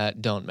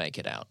don't make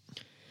it out.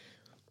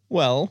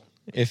 Well,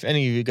 if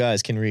any of you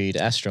guys can read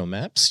astro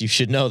maps, you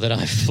should know that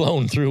I've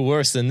flown through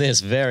worse than this,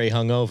 very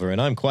hungover, and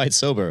I'm quite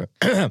sober.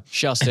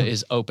 Shasta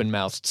is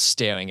open-mouthed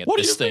staring at What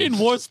do this you thing.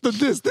 mean worse than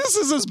this? This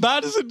is as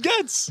bad as it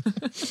gets.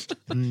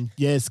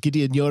 Yes,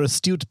 Gideon, your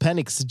astute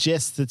panic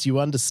suggests that you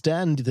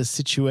understand the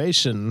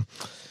situation.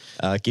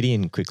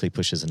 Gideon quickly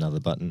pushes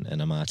another button,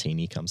 and a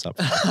martini comes up.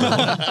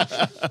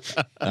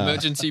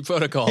 Emergency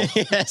protocol.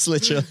 Yes,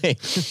 literally.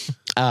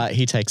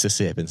 He takes a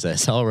sip and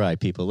says, "All right,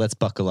 people, let's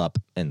buckle up,"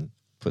 and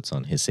puts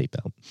on his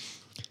seatbelt.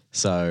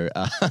 So,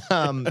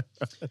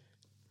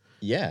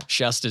 yeah.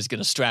 Shasta's going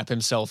to strap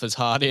himself as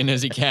hard in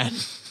as he can.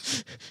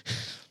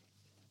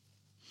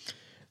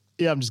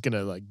 Yeah, I'm just going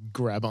to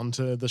grab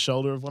onto the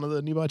shoulder of one of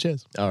the nearby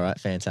chairs. All right,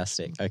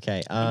 fantastic.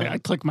 Okay. I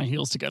click my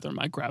heels together in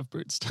my grav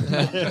boots.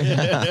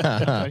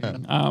 I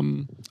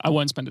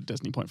won't spend a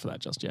Destiny point for that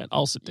just yet.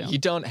 I'll sit down. You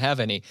don't have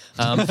any.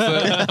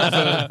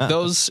 For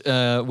those,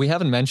 we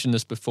haven't mentioned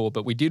this before,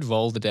 but we did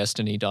roll the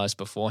Destiny dice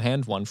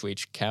beforehand, one for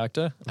each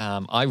character.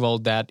 I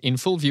rolled that in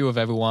full view of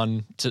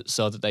everyone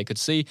so that they could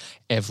see.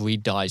 Every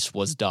dice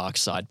was dark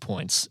side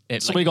points.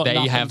 So we got they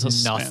nothing have to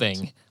spend.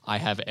 nothing. I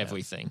have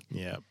everything.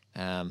 Yeah.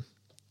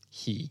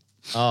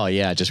 Oh,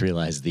 yeah, I just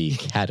realized the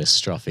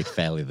catastrophic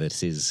failure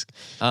this is.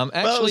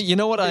 Actually, you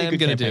know what I pretty am good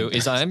going to do campaign.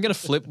 is I am going to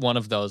flip one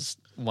of those.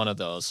 I was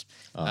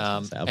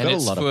gonna say, I've And got a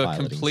it's lot of for a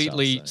piloting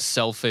completely stuff, so-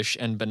 selfish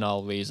and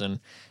banal reason.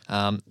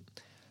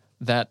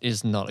 That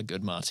is not a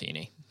good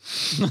martini.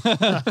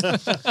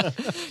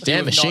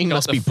 Damn machine Not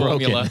must got be the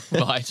formula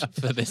broken. right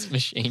for this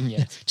machine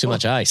yet. Too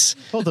much ice.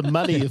 All the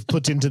money you've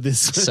put into this.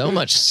 So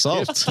much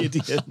salt.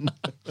 Gideon.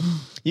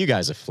 You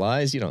guys are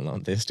flies. You don't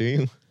want this, do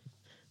you?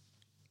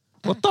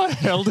 What the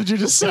hell did you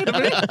just say to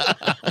me?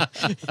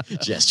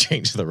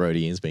 Gesturing to the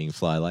Rhodians being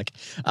fly-like.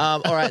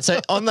 All right,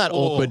 so on that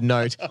awkward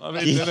note, I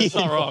mean, then it's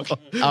not wrong.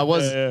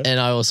 and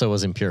I also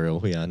was Imperial.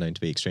 We are known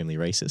to be extremely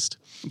racist.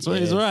 So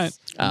he's right.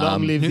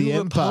 Long live the New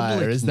Empire.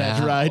 Republic Is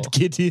that now. right,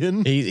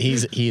 Gideon? He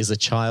is a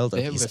child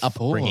of They're his reformed.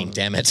 upbringing.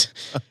 Damn it,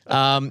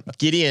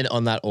 Gideon.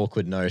 On that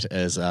awkward note,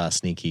 as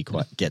Sneaky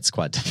gets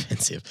quite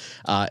defensive,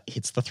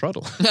 hits the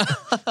throttle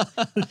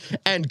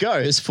and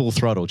goes full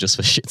throttle just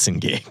for shits and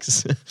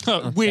gigs.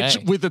 Which,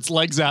 with its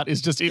legs out,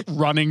 is just it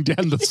running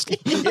down the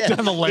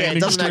down the Yeah, landing it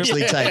doesn't strip.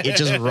 actually take. It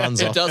just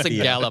runs It off. does a the,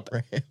 gallop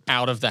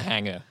out of the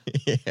hangar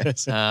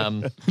Yes.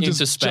 into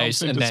Just space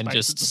jumps and into then space.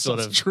 just It sort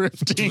of starts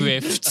drifting.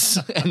 drifts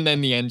and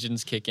then the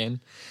engines kick in.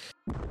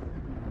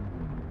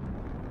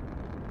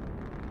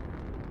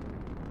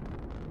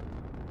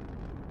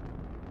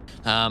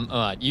 All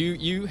right,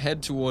 you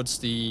head towards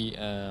the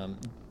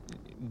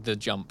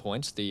jump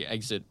point, the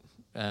exit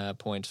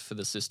point for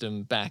the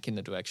system, back in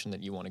the direction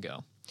that you want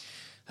to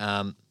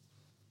go.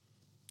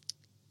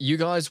 You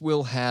guys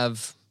will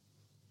have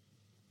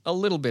a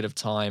little bit of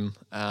time,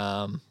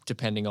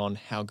 depending on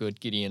how good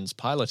Gideon's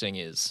piloting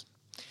is.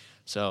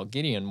 So,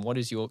 Gideon,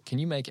 can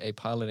you make a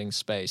piloting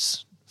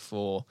space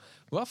for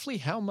roughly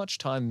how much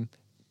time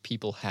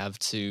people have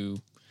to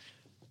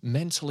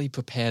mentally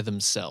prepare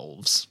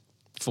themselves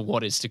for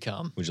what is to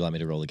come. Would you like me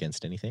to roll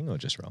against anything or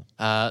just roll?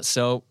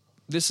 So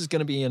this is going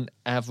to be an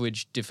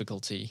average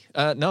difficulty.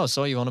 No,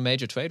 sorry, you're on a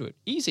major trade route.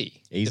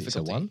 Easy. Easy, so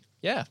difficulty. 1?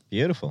 Yeah.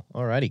 Beautiful.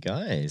 Alrighty,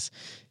 guys.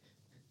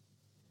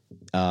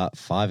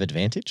 5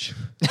 advantage.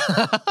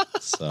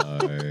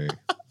 So,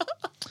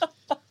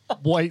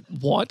 Wait,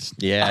 what?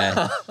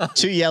 yeah.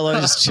 2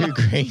 yellows, 2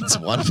 greens,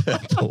 1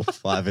 purple,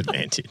 5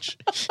 advantage.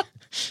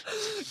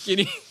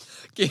 Gideon,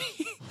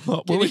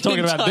 What were we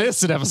talking about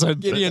this in episode?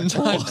 Gideon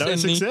types No in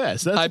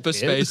success. the That's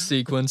hyperspace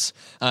sequence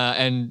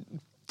and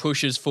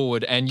pushes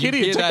forward, and you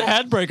Gideon, hear take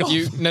that the handbrake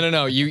off.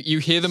 No. You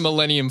hear the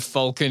Millennium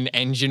Falcon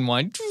engine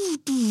whine.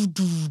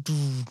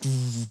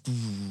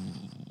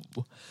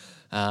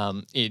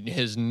 It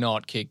has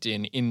not kicked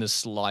in the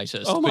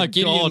slightest. Oh my But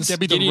God, get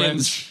me the Gideon's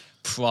wrench.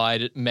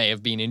 pride may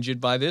have been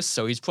injured by this,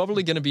 so he's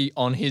probably going to be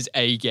on his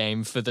A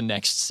game for the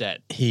next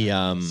set. He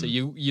So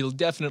you'll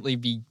definitely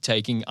be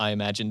taking, I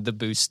imagine, the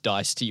boost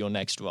dice to your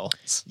next roll.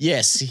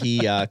 Yes, he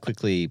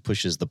quickly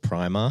pushes the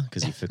primer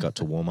because he forgot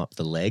to warm up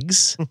the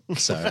legs.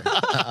 So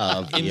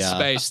In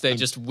space, they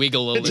just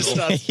wiggle a It just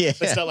little. starts, Yeah.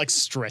 they start like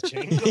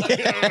stretching.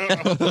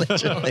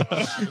 literally.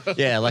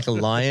 Yeah, like a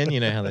lion, you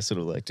know how they sort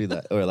of like do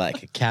that, or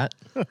like a cat,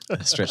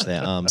 stretch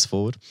their arms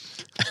forward.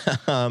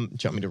 Do you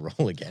want me to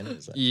roll again?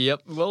 Is that-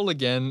 Yep, roll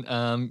again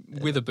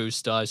with a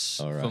boost dice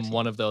Alrighty. from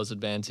one of those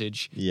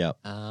advantage. Yep.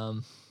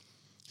 Um,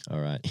 All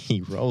right.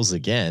 He rolls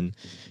again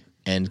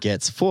and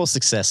gets 4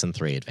 success and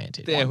 3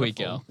 advantage. there we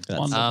go. That's-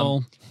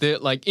 Wonderful.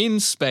 Like in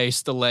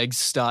space, the legs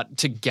start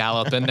to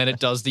gallop, and then it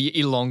does the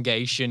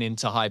elongation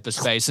into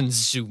hyperspace and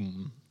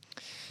zoom.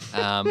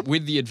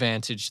 With the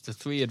advantage, the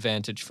 3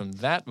 advantage from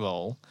that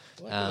roll.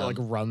 like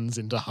runs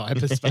into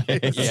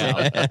hyperspace.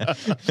 Yeah,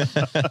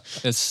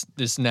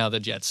 this now the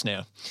jet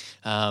snare.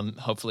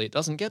 Hopefully, it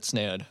doesn't get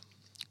snared.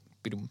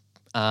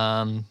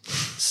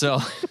 So,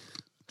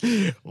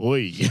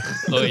 Oi.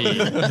 oy.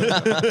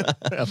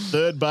 Our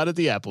third bite at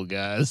the apple,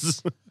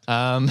 guys.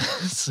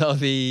 So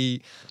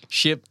the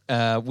ship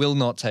will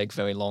not take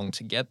very long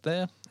to get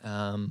there,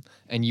 and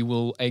you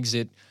will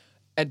exit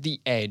at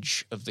the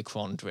edge of the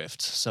Cron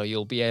Drift. So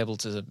you'll be able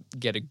to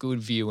get a good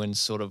view and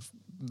sort of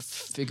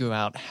figure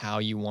out how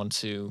you want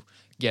to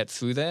get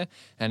through there.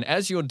 And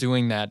as you're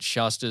doing that,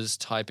 Shasta's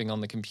typing on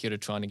the computer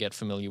trying to get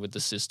familiar with the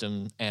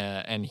system,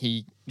 and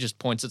he just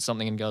points at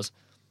something and goes,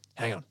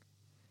 "Hang on.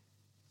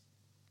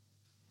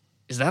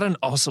 Is that an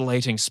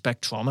oscillating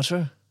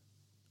spectrometer?"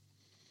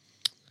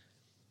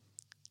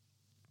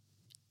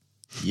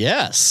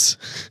 Yes.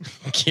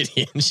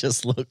 Gideon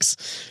just looks,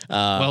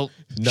 Well,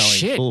 knowing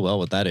shit. full well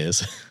what that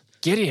is.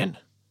 Gideon,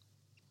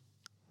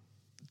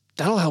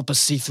 that'll help us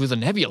see through the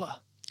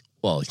nebula.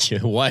 Well,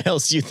 why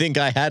else do you think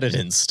I had it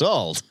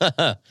installed?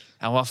 How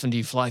often do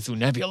you fly through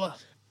nebula?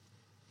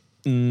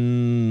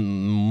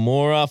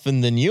 More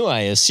often than you, I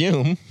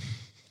assume,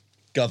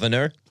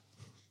 Governor.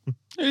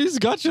 He's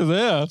got you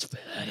there.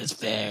 That is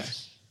fair.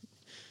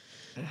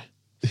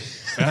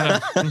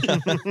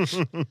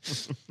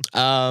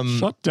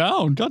 Shut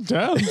down. God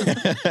damn.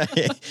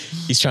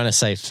 He's trying to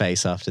save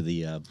face after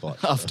the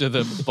bot. After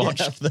the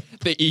botch,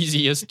 the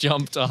easiest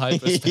jump to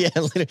hyperspace. Yeah,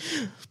 literally.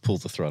 Pull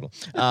the throttle.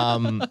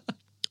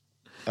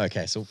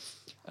 Okay, so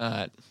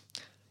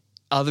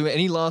Are there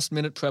any last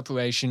minute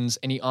preparations,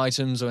 any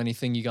items or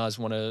anything you guys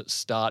want to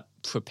start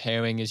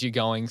preparing as you're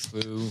going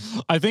through?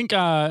 I think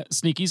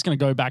Sneaky's going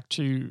to go back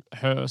to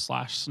her /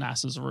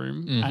 Snass's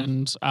room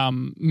and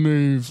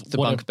move The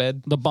bunk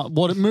bed?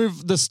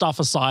 Move the stuff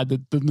aside, the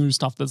new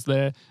stuff that's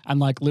there, and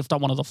like lift up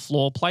one of the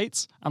floor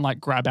plates and like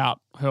grab out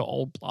her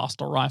old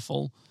blaster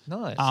rifle,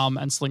 Nice.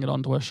 and sling it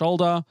onto her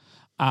shoulder,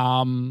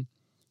 and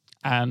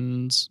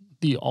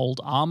the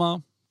old armor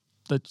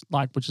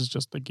which is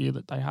just the gear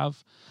that they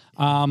have.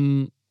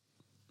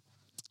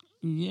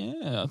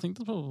 Yeah, I think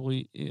that's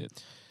probably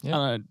it. Yeah.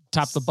 I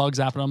tap the bugs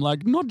app and I'm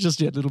like, not just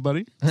yet, little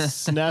buddy.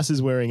 Snass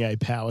is wearing a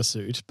power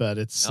suit, but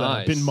it's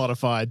Nice. been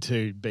modified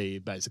to be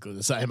basically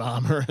the same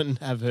armor and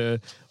have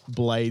her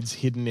blades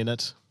hidden in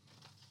it.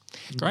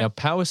 Great. Now,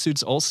 power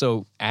suits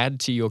also add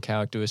to your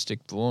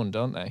characteristic brawn,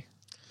 don't they?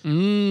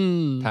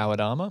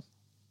 Powered armor?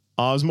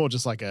 I was more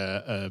just like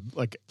a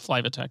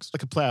Flavor text.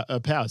 a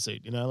power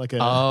suit, you know, like a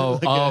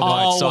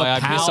Right. Sorry, I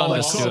power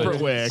misunderstood.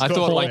 corporate wear. I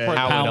thought like corporate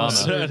powered power armor.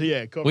 suit.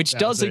 yeah, corporate Which power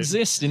does suit.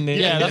 exist in the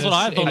Yeah, that's what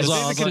I thought I as see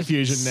well. the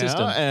confusion now,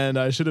 system. and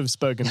I should have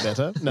spoken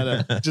better.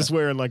 No, just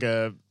wearing like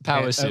a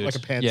Power suit. like a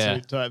pantsuit Yeah.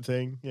 type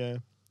thing. Yeah.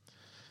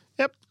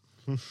 Yep.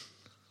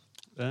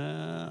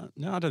 No,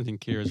 I don't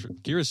think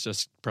Kira's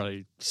just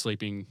probably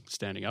sleeping,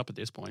 standing up at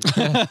this point.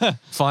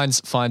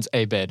 Finds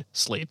a bed,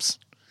 sleeps.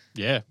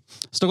 Yeah.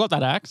 Still got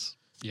that axe?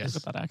 Yes.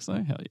 Still got that axe though?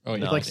 Hell yeah. Oh,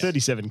 yeah. With like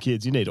 37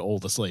 kids, you need all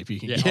the sleep you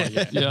can Yeah. get. Oh,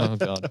 yeah. Yeah. Oh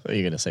god. what are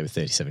you going to say with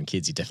 37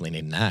 kids? You definitely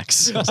need an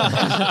axe.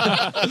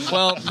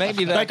 Well,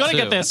 maybe that They got to too.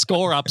 get their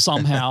score up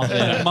somehow.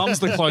 Mum's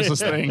the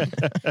closest thing.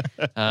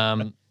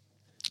 All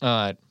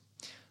right.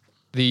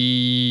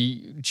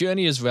 The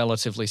journey is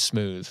relatively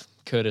smooth,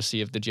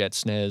 courtesy of the Jet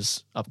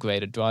Snare's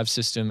upgraded drive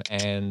system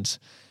and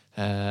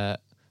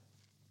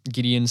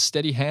Gideon's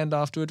steady hand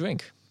after a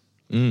drink.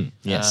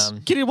 Yes.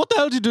 Gideon, what the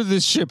hell did you do to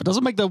this ship? It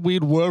doesn't make that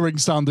weird whirring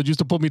sound that used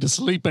to put me to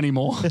sleep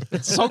anymore.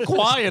 It's so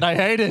quiet. I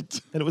hate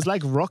it. And it was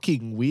like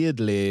rocking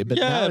weirdly, but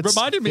Yeah, now it it's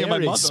reminded me of my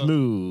very mother.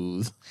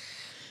 smooth.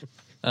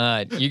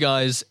 You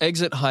guys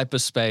exit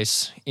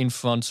hyperspace in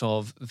front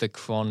of the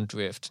Cron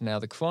Drift. Now,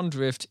 the Cron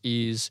Drift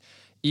is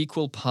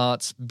equal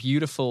parts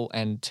beautiful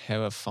and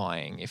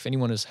terrifying. If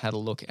anyone has had a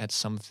look at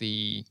some of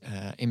the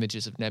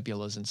images of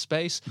nebulas in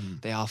space,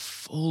 they are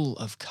full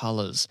of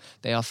colors.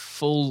 They are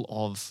full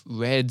of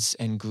reds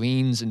and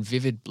greens and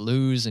vivid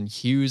blues and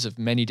hues of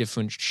many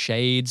different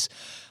shades.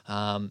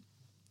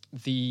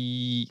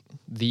 The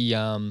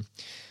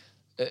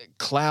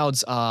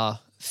clouds are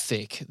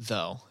thick,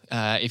 though.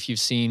 If you've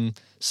seen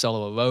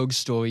Solo a Rogue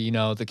Story, you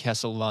know the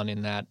Kessel Run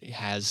in that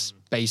has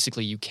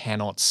basically you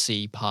cannot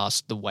see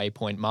past the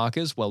waypoint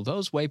markers. Well,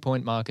 those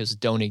waypoint markers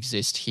don't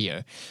exist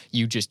here.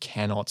 You just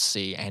cannot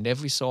see. And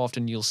every so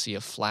often you'll see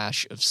a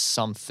flash of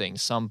something,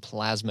 some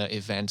plasma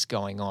event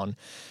going on,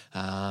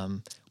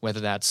 whether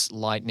that's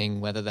lightning,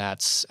 whether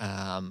that's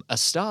a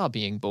star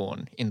being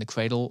born in the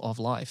cradle of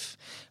life.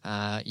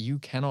 You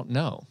cannot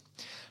know.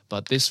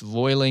 But this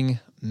roiling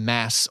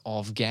mass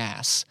of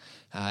gas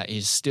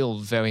is still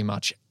very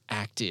much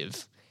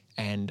active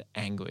and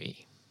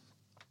angry.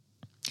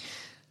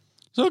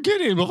 So,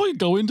 Gideon, before you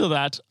go into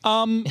that,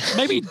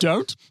 maybe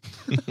don't.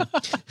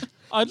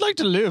 I'd like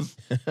to live.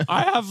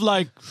 I have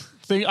I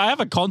have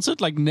a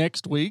concert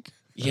next week.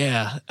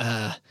 Yeah,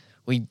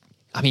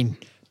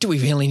 do we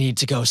really need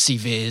to go see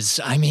Viz?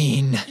 I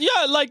mean...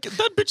 Yeah,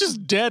 that bitch is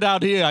dead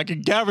out here. I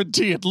can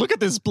guarantee it. Look at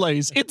this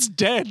place. It's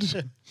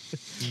dead.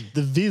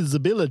 The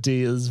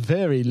visibility is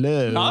very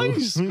low.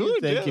 Nice.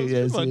 Good. Thank you. Yes,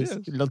 Yes, good yes.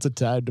 one, yes. Lots of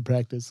time to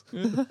practice.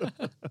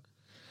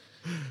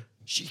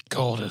 She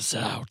called us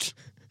out.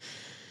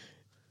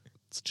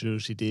 It's true,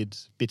 she did.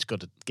 Bitch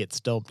got to get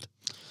stomped.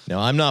 Now,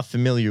 I'm not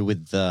familiar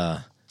with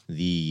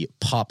the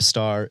pop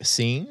star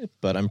scene,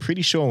 but I'm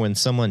pretty sure when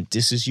someone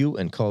disses you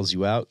and calls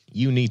you out,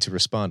 you need to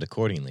respond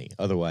accordingly.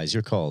 Otherwise,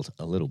 you're called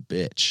a little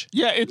bitch.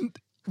 Yeah,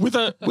 with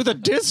a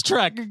diss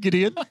track,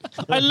 Gideon.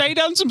 I lay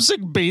down some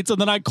sick beats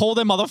and then I call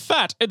their mother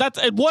fat.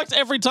 It works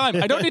every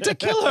time. I don't need to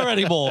kill her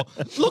anymore.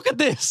 Look at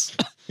this.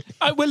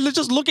 We're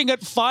just looking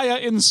at fire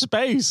in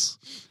space.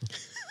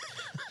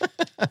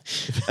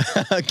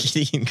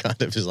 Gideon kind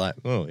of is like,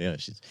 oh, yeah,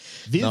 she's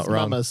This not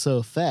wrong. mama's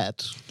so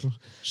fat.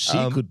 She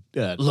could...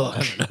 Look.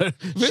 I don't know.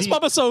 This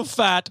mama's so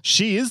fat.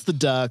 She is the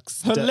dark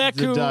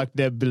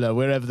nebula,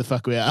 wherever the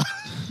fuck we are.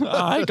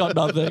 I got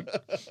nothing.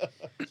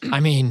 I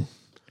mean,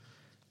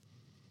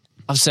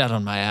 I've sat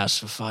on my ass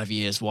for 5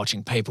 years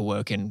watching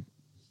paperwork and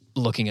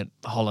looking at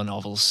horror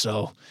novels,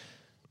 so...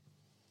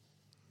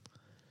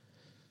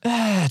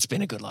 it's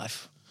been a good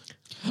life.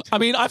 I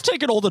mean, I've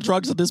taken all the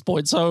drugs at this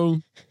point,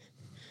 so...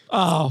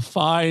 Oh,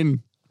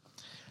 fine.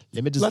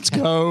 Let's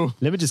go.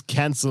 Let me just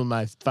cancel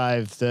my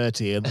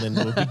 5:30 and then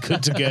we'll be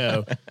good to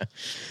go.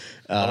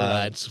 All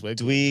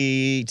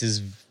right.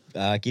 Does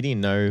Gideon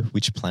know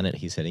which planet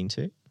he's heading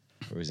to?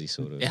 Or is he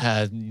sort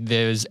of...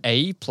 There's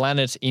a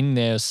planet in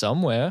there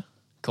somewhere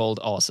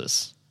called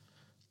Ossus.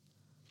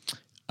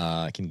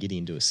 Can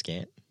Gideon do a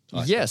scan?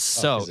 Yes,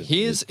 so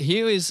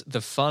here is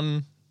the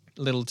fun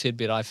little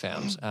tidbit I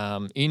found.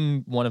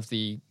 In one of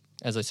the,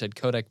 as I said,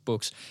 Codec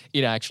books,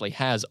 it actually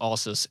has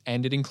Ossus,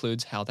 and it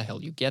includes how the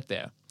hell you get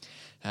there.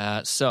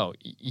 So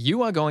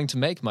you are going to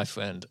make, my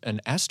friend,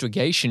 an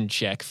astrogation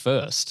check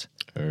first.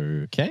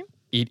 Okay.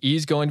 It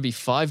is going to be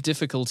 5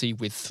 difficulty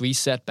with 3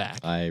 setback.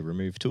 I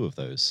removed 2 of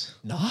those.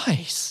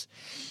 Nice.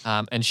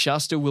 And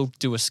Shasta will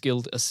do a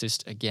skilled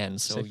assist again,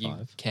 so Say you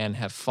 5. can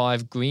have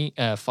 5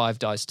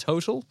 dice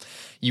total.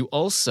 You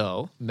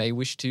also may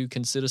wish to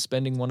consider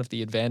spending one of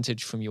the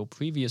advantage from your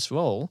previous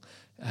roll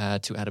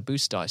to add a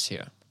boost dice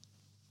here.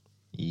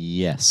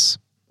 Yes.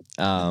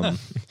 What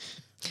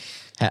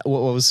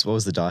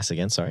was the dice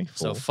again? Sorry.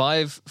 So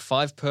 4.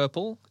 5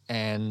 purple,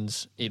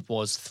 and it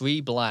was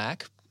 3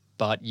 black,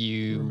 but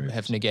you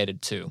have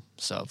negated 2.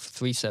 So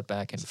 3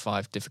 setback and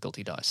 5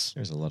 difficulty dice.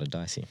 There's a lot of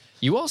dice here.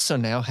 You also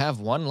now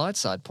have 1 light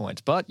side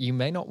point, but you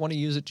may not want to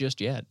use it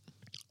just yet.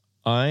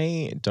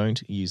 I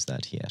don't use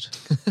that yet.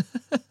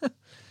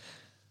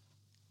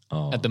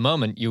 At the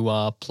moment, you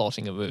are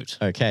plotting a route.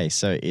 Okay,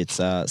 so it's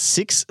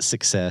 6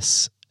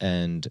 success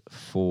and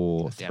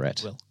 4 Damn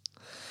threat. it,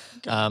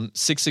 Will.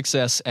 6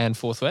 success and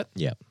 4 threat?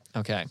 Yeah,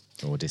 Okay.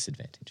 or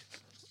disadvantage.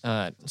 All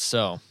right.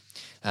 So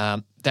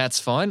that's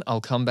fine.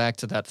 I'll come back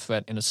to that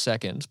threat in a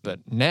second. But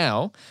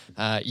now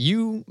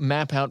you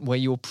map out where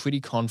you're pretty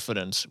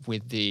confident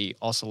with the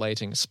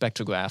oscillating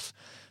spectrograph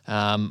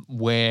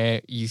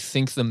where you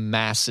think the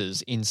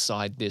masses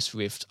inside this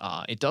rift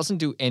are. It doesn't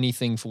do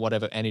anything for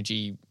whatever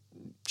energy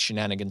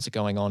shenanigans are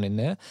going on in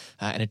there,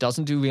 and it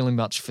doesn't do really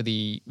much for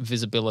the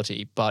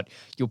visibility, but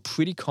you're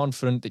pretty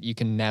confident that you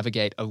can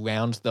navigate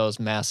around those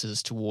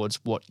masses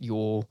towards what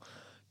you're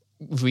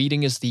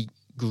reading as the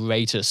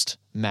greatest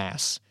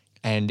mass.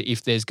 And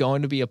if there's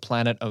going to be a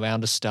planet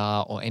around a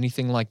star or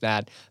anything like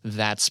that,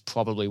 that's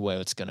probably where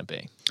it's going to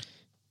be.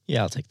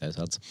 Yeah, I'll take those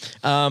odds.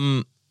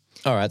 All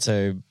right,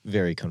 so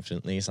very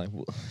confidently, he's like,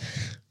 well,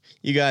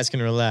 You guys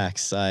can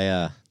relax.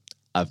 I've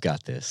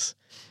got this.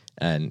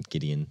 And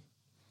Gideon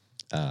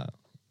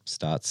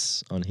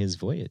starts on his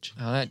voyage.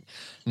 All right.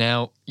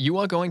 Now, you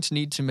are going to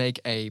need to make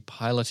a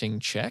piloting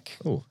check.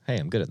 Oh, hey,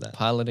 I'm good at that.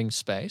 Piloting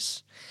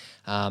space.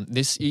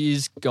 This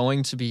is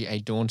going to be a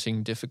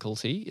daunting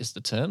difficulty, is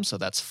the term. So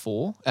that's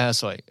 4.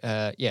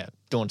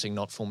 Daunting,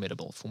 not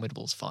formidable.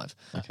 Formidable is 5.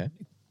 Okay.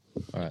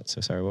 All right.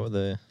 So sorry, what were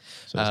the...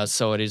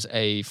 So it is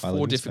a 4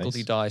 Piloting difficulty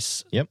space.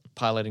 dice Yep.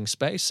 piloting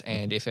space.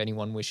 And if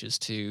anyone wishes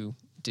to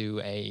do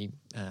a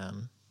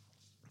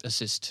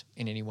assist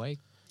in any way,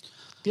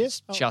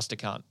 Yes. Shasta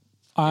can't.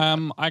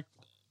 I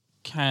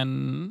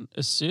can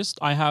assist.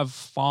 I have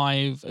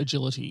 5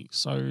 agility,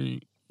 so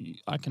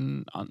I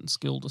can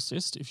unskilled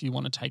assist if you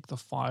want to take the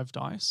 5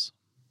 dice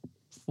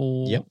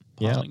for Yep.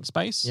 Yeah. piloting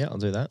space. Yeah, I'll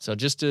do that. So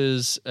just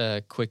as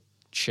a quick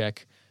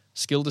check,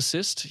 skilled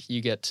assist,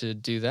 you get to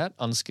do that.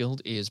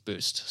 Unskilled is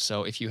boost.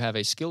 So if you have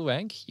a skill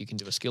rank, you can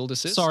do a skilled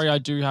assist. Sorry, I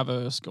do have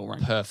a skill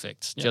rank.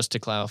 Perfect. Yep. Just to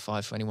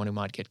clarify for anyone who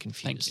might get Thank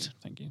confused. you.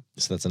 Thank you.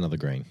 So that's another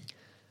green.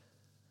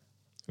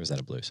 Or is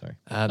that a blue? Sorry.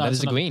 That No, is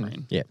it's a another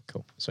green. Yeah,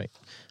 cool. Sweet.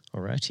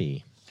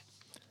 Alrighty.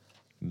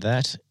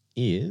 That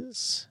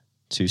is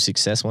 2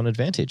 success, 1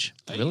 advantage.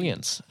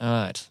 Brilliant. All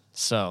right.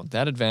 So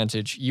that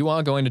advantage, you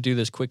are going to do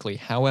this quickly.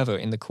 However,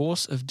 in the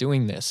course of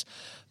doing this,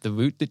 the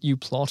route that you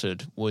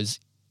plotted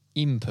was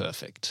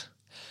imperfect.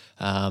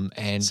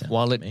 And Sounds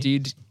while like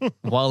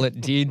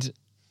it did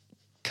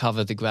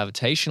cover the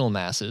gravitational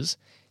masses,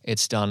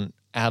 it's done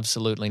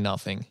absolutely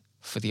nothing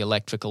for the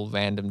electrical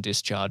random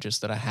discharges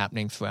that are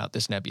happening throughout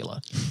this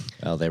nebula.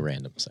 Well, they're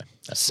random, so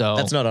So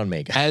that's not on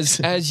me, guys.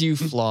 as you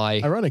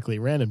fly, Ironically,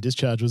 random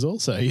discharge was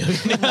also.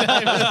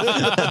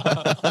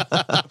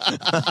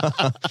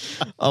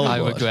 I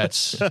regret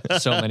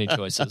so many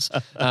choices.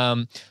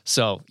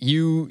 So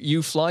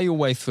you fly your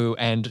way through,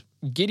 and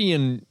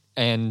Gideon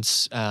and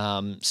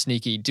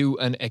Sneaky do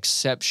an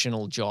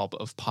exceptional job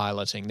of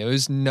piloting. There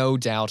is no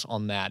doubt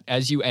on that.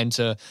 As you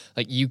enter,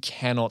 you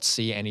cannot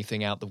see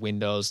anything out the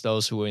windows.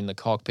 Those who are in the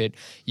cockpit,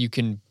 you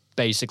can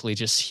basically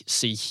just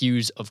see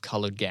hues of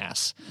colored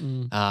gas.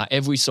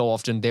 Every so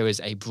often, there is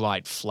a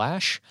bright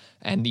flash,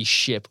 and the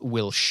ship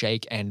will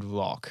shake and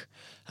rock.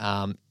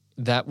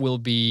 That will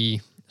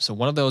be... So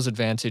one of those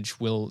advantage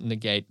will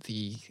negate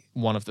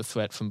one of the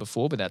threat from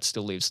before, but that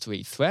still leaves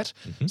 3 threat.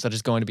 So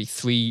there's going to be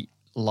 3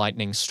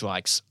 lightning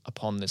strikes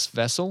upon this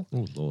vessel.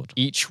 Oh, Lord.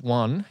 Each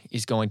one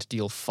is going to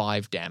deal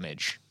 5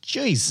 damage.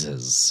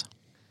 Jesus.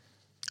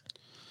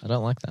 I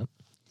don't like that.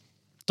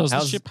 Does the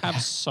How's- ship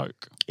have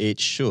soak? It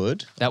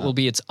should. That will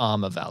be its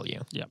armor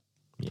value. Yep.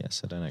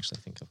 Yes, I don't actually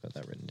think I've got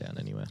that written down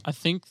anywhere. I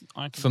think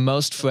I can. For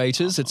most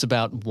freighters, it's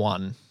about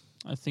 1.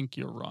 I think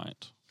you're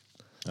right.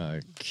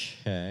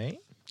 Okay.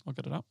 I'll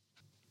get it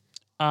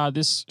up.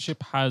 This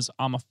ship has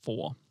armor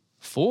 4.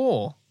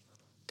 4.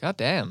 God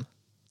damn.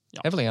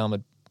 Yep. Heavily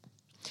armored.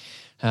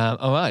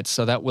 All right,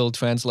 so that will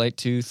translate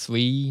to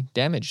 3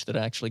 damage that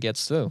actually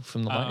gets through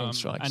from the lightning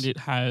strikes. And it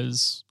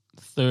has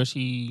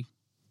 30.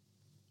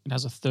 It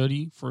has a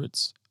 30 for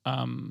its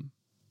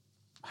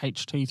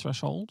HT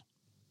threshold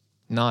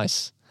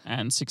Nice.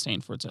 and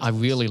 16 for its. I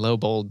really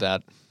lowballed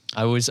that.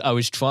 I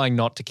was trying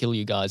not to kill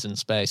you guys in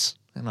space,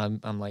 and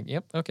I'm like,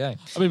 yep, okay.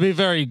 I mean, it'd be a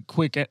very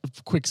quick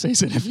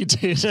season if you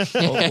did.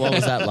 What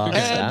was that last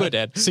And stat? we're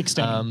dead.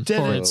 16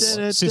 for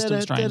its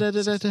system strain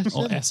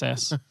or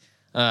SS. All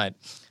right.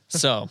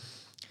 So,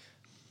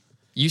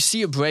 you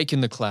see a break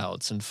in the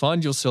clouds and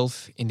find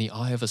yourself in the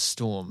eye of a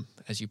storm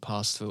as you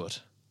pass through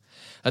it.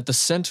 At the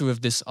center of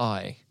this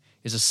eye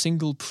is a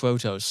single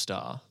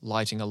protostar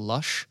lighting a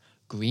lush,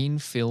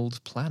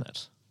 green-filled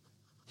planet.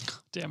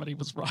 Damn it, he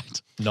was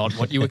right. Not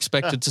what you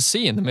expected to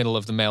see in the middle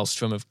of the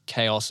maelstrom of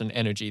chaos and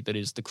energy that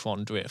is the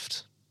Kron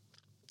Drift.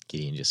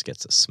 Gideon just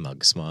gets a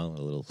smug smile,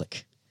 a little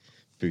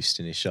boost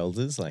in his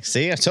shoulders.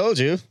 See, I told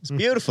you. It's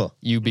beautiful.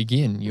 You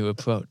begin your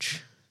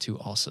approach to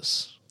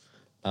Ossus.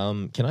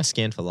 Can I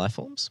scan for life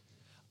forms?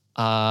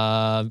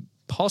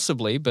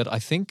 Possibly, but I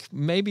think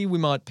maybe we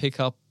might pick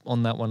up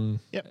on that one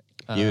Yep.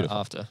 Beautiful.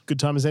 after. Good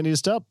time as any to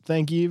stop.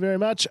 Thank you very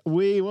much.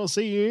 We will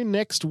see you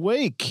next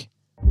week.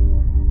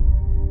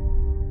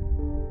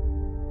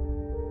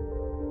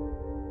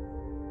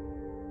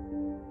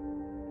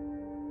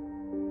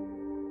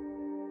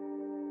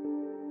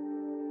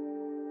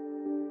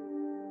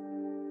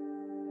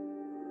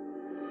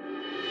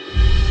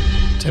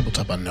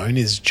 Tabletop Unknown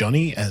is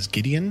Johnny as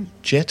Gideon,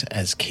 Jet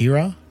as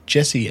Kira,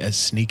 Jesse as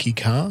Sneaky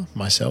Car,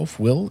 myself,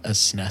 Will as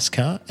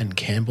Snaskar, and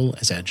Campbell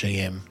as our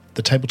GM.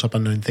 The Tabletop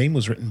Unknown theme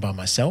was written by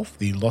myself.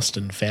 The Lost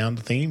and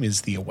Found theme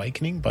is The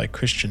Awakening by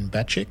Christian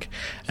Batchik,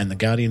 and the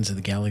Guardians of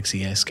the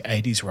Galaxy-esque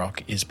 80s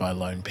rock is by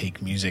Lone Peak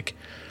Music.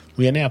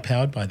 We are now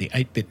powered by the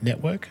 8-Bit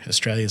Network,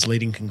 Australia's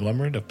leading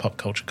conglomerate of pop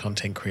culture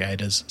content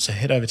creators, so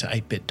head over to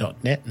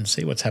 8bit.net and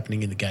see what's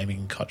happening in the gaming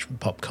and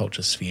pop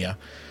culture sphere.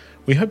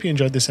 We hope you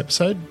enjoyed this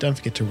episode. Don't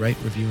forget to rate,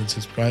 review, and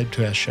subscribe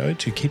to our show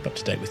to keep up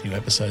to date with new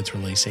episodes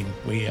releasing.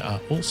 We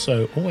are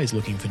also always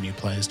looking for new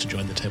players to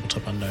join the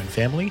Tabletop Unknown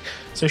family,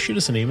 so shoot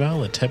us an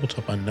email at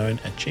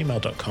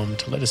tabletopUnknown@gmail.com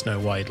to let us know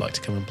why you'd like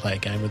to come and play a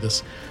game with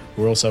us.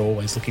 We're also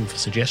always looking for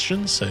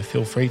suggestions, so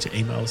feel free to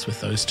email us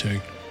with those too.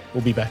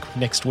 We'll be back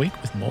next week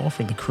with more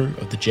from the crew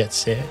of the Jet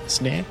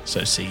Snare,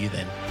 so see you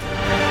then.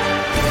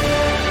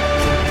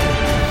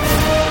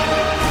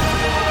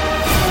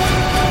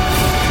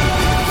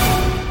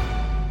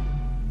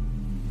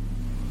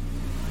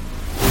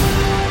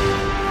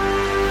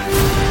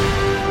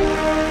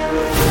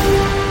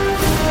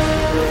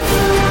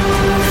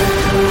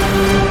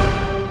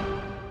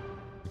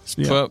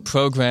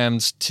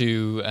 Programmed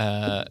to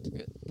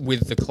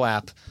with the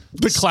clap.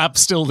 The clap's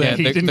still there.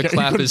 Yeah, the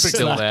clap is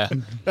still there.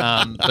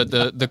 But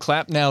the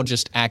clap now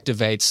just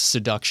activates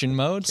seduction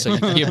mode. So you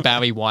can hear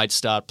Barry White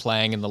start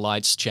playing and the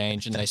lights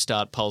change and they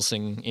start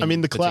pulsing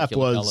in the clap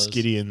was colours.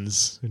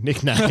 Gideon's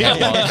nickname.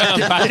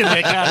 Back in the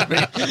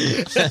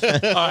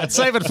academy. All right,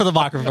 save it for the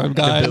microphone,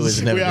 guys. bill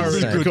is never We are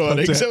the same.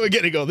 recording, so we're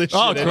getting all this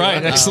Oh, shit great.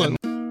 anyway. Excellent.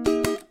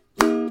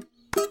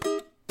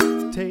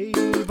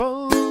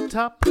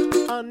 Tabletop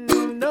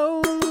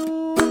Unknown.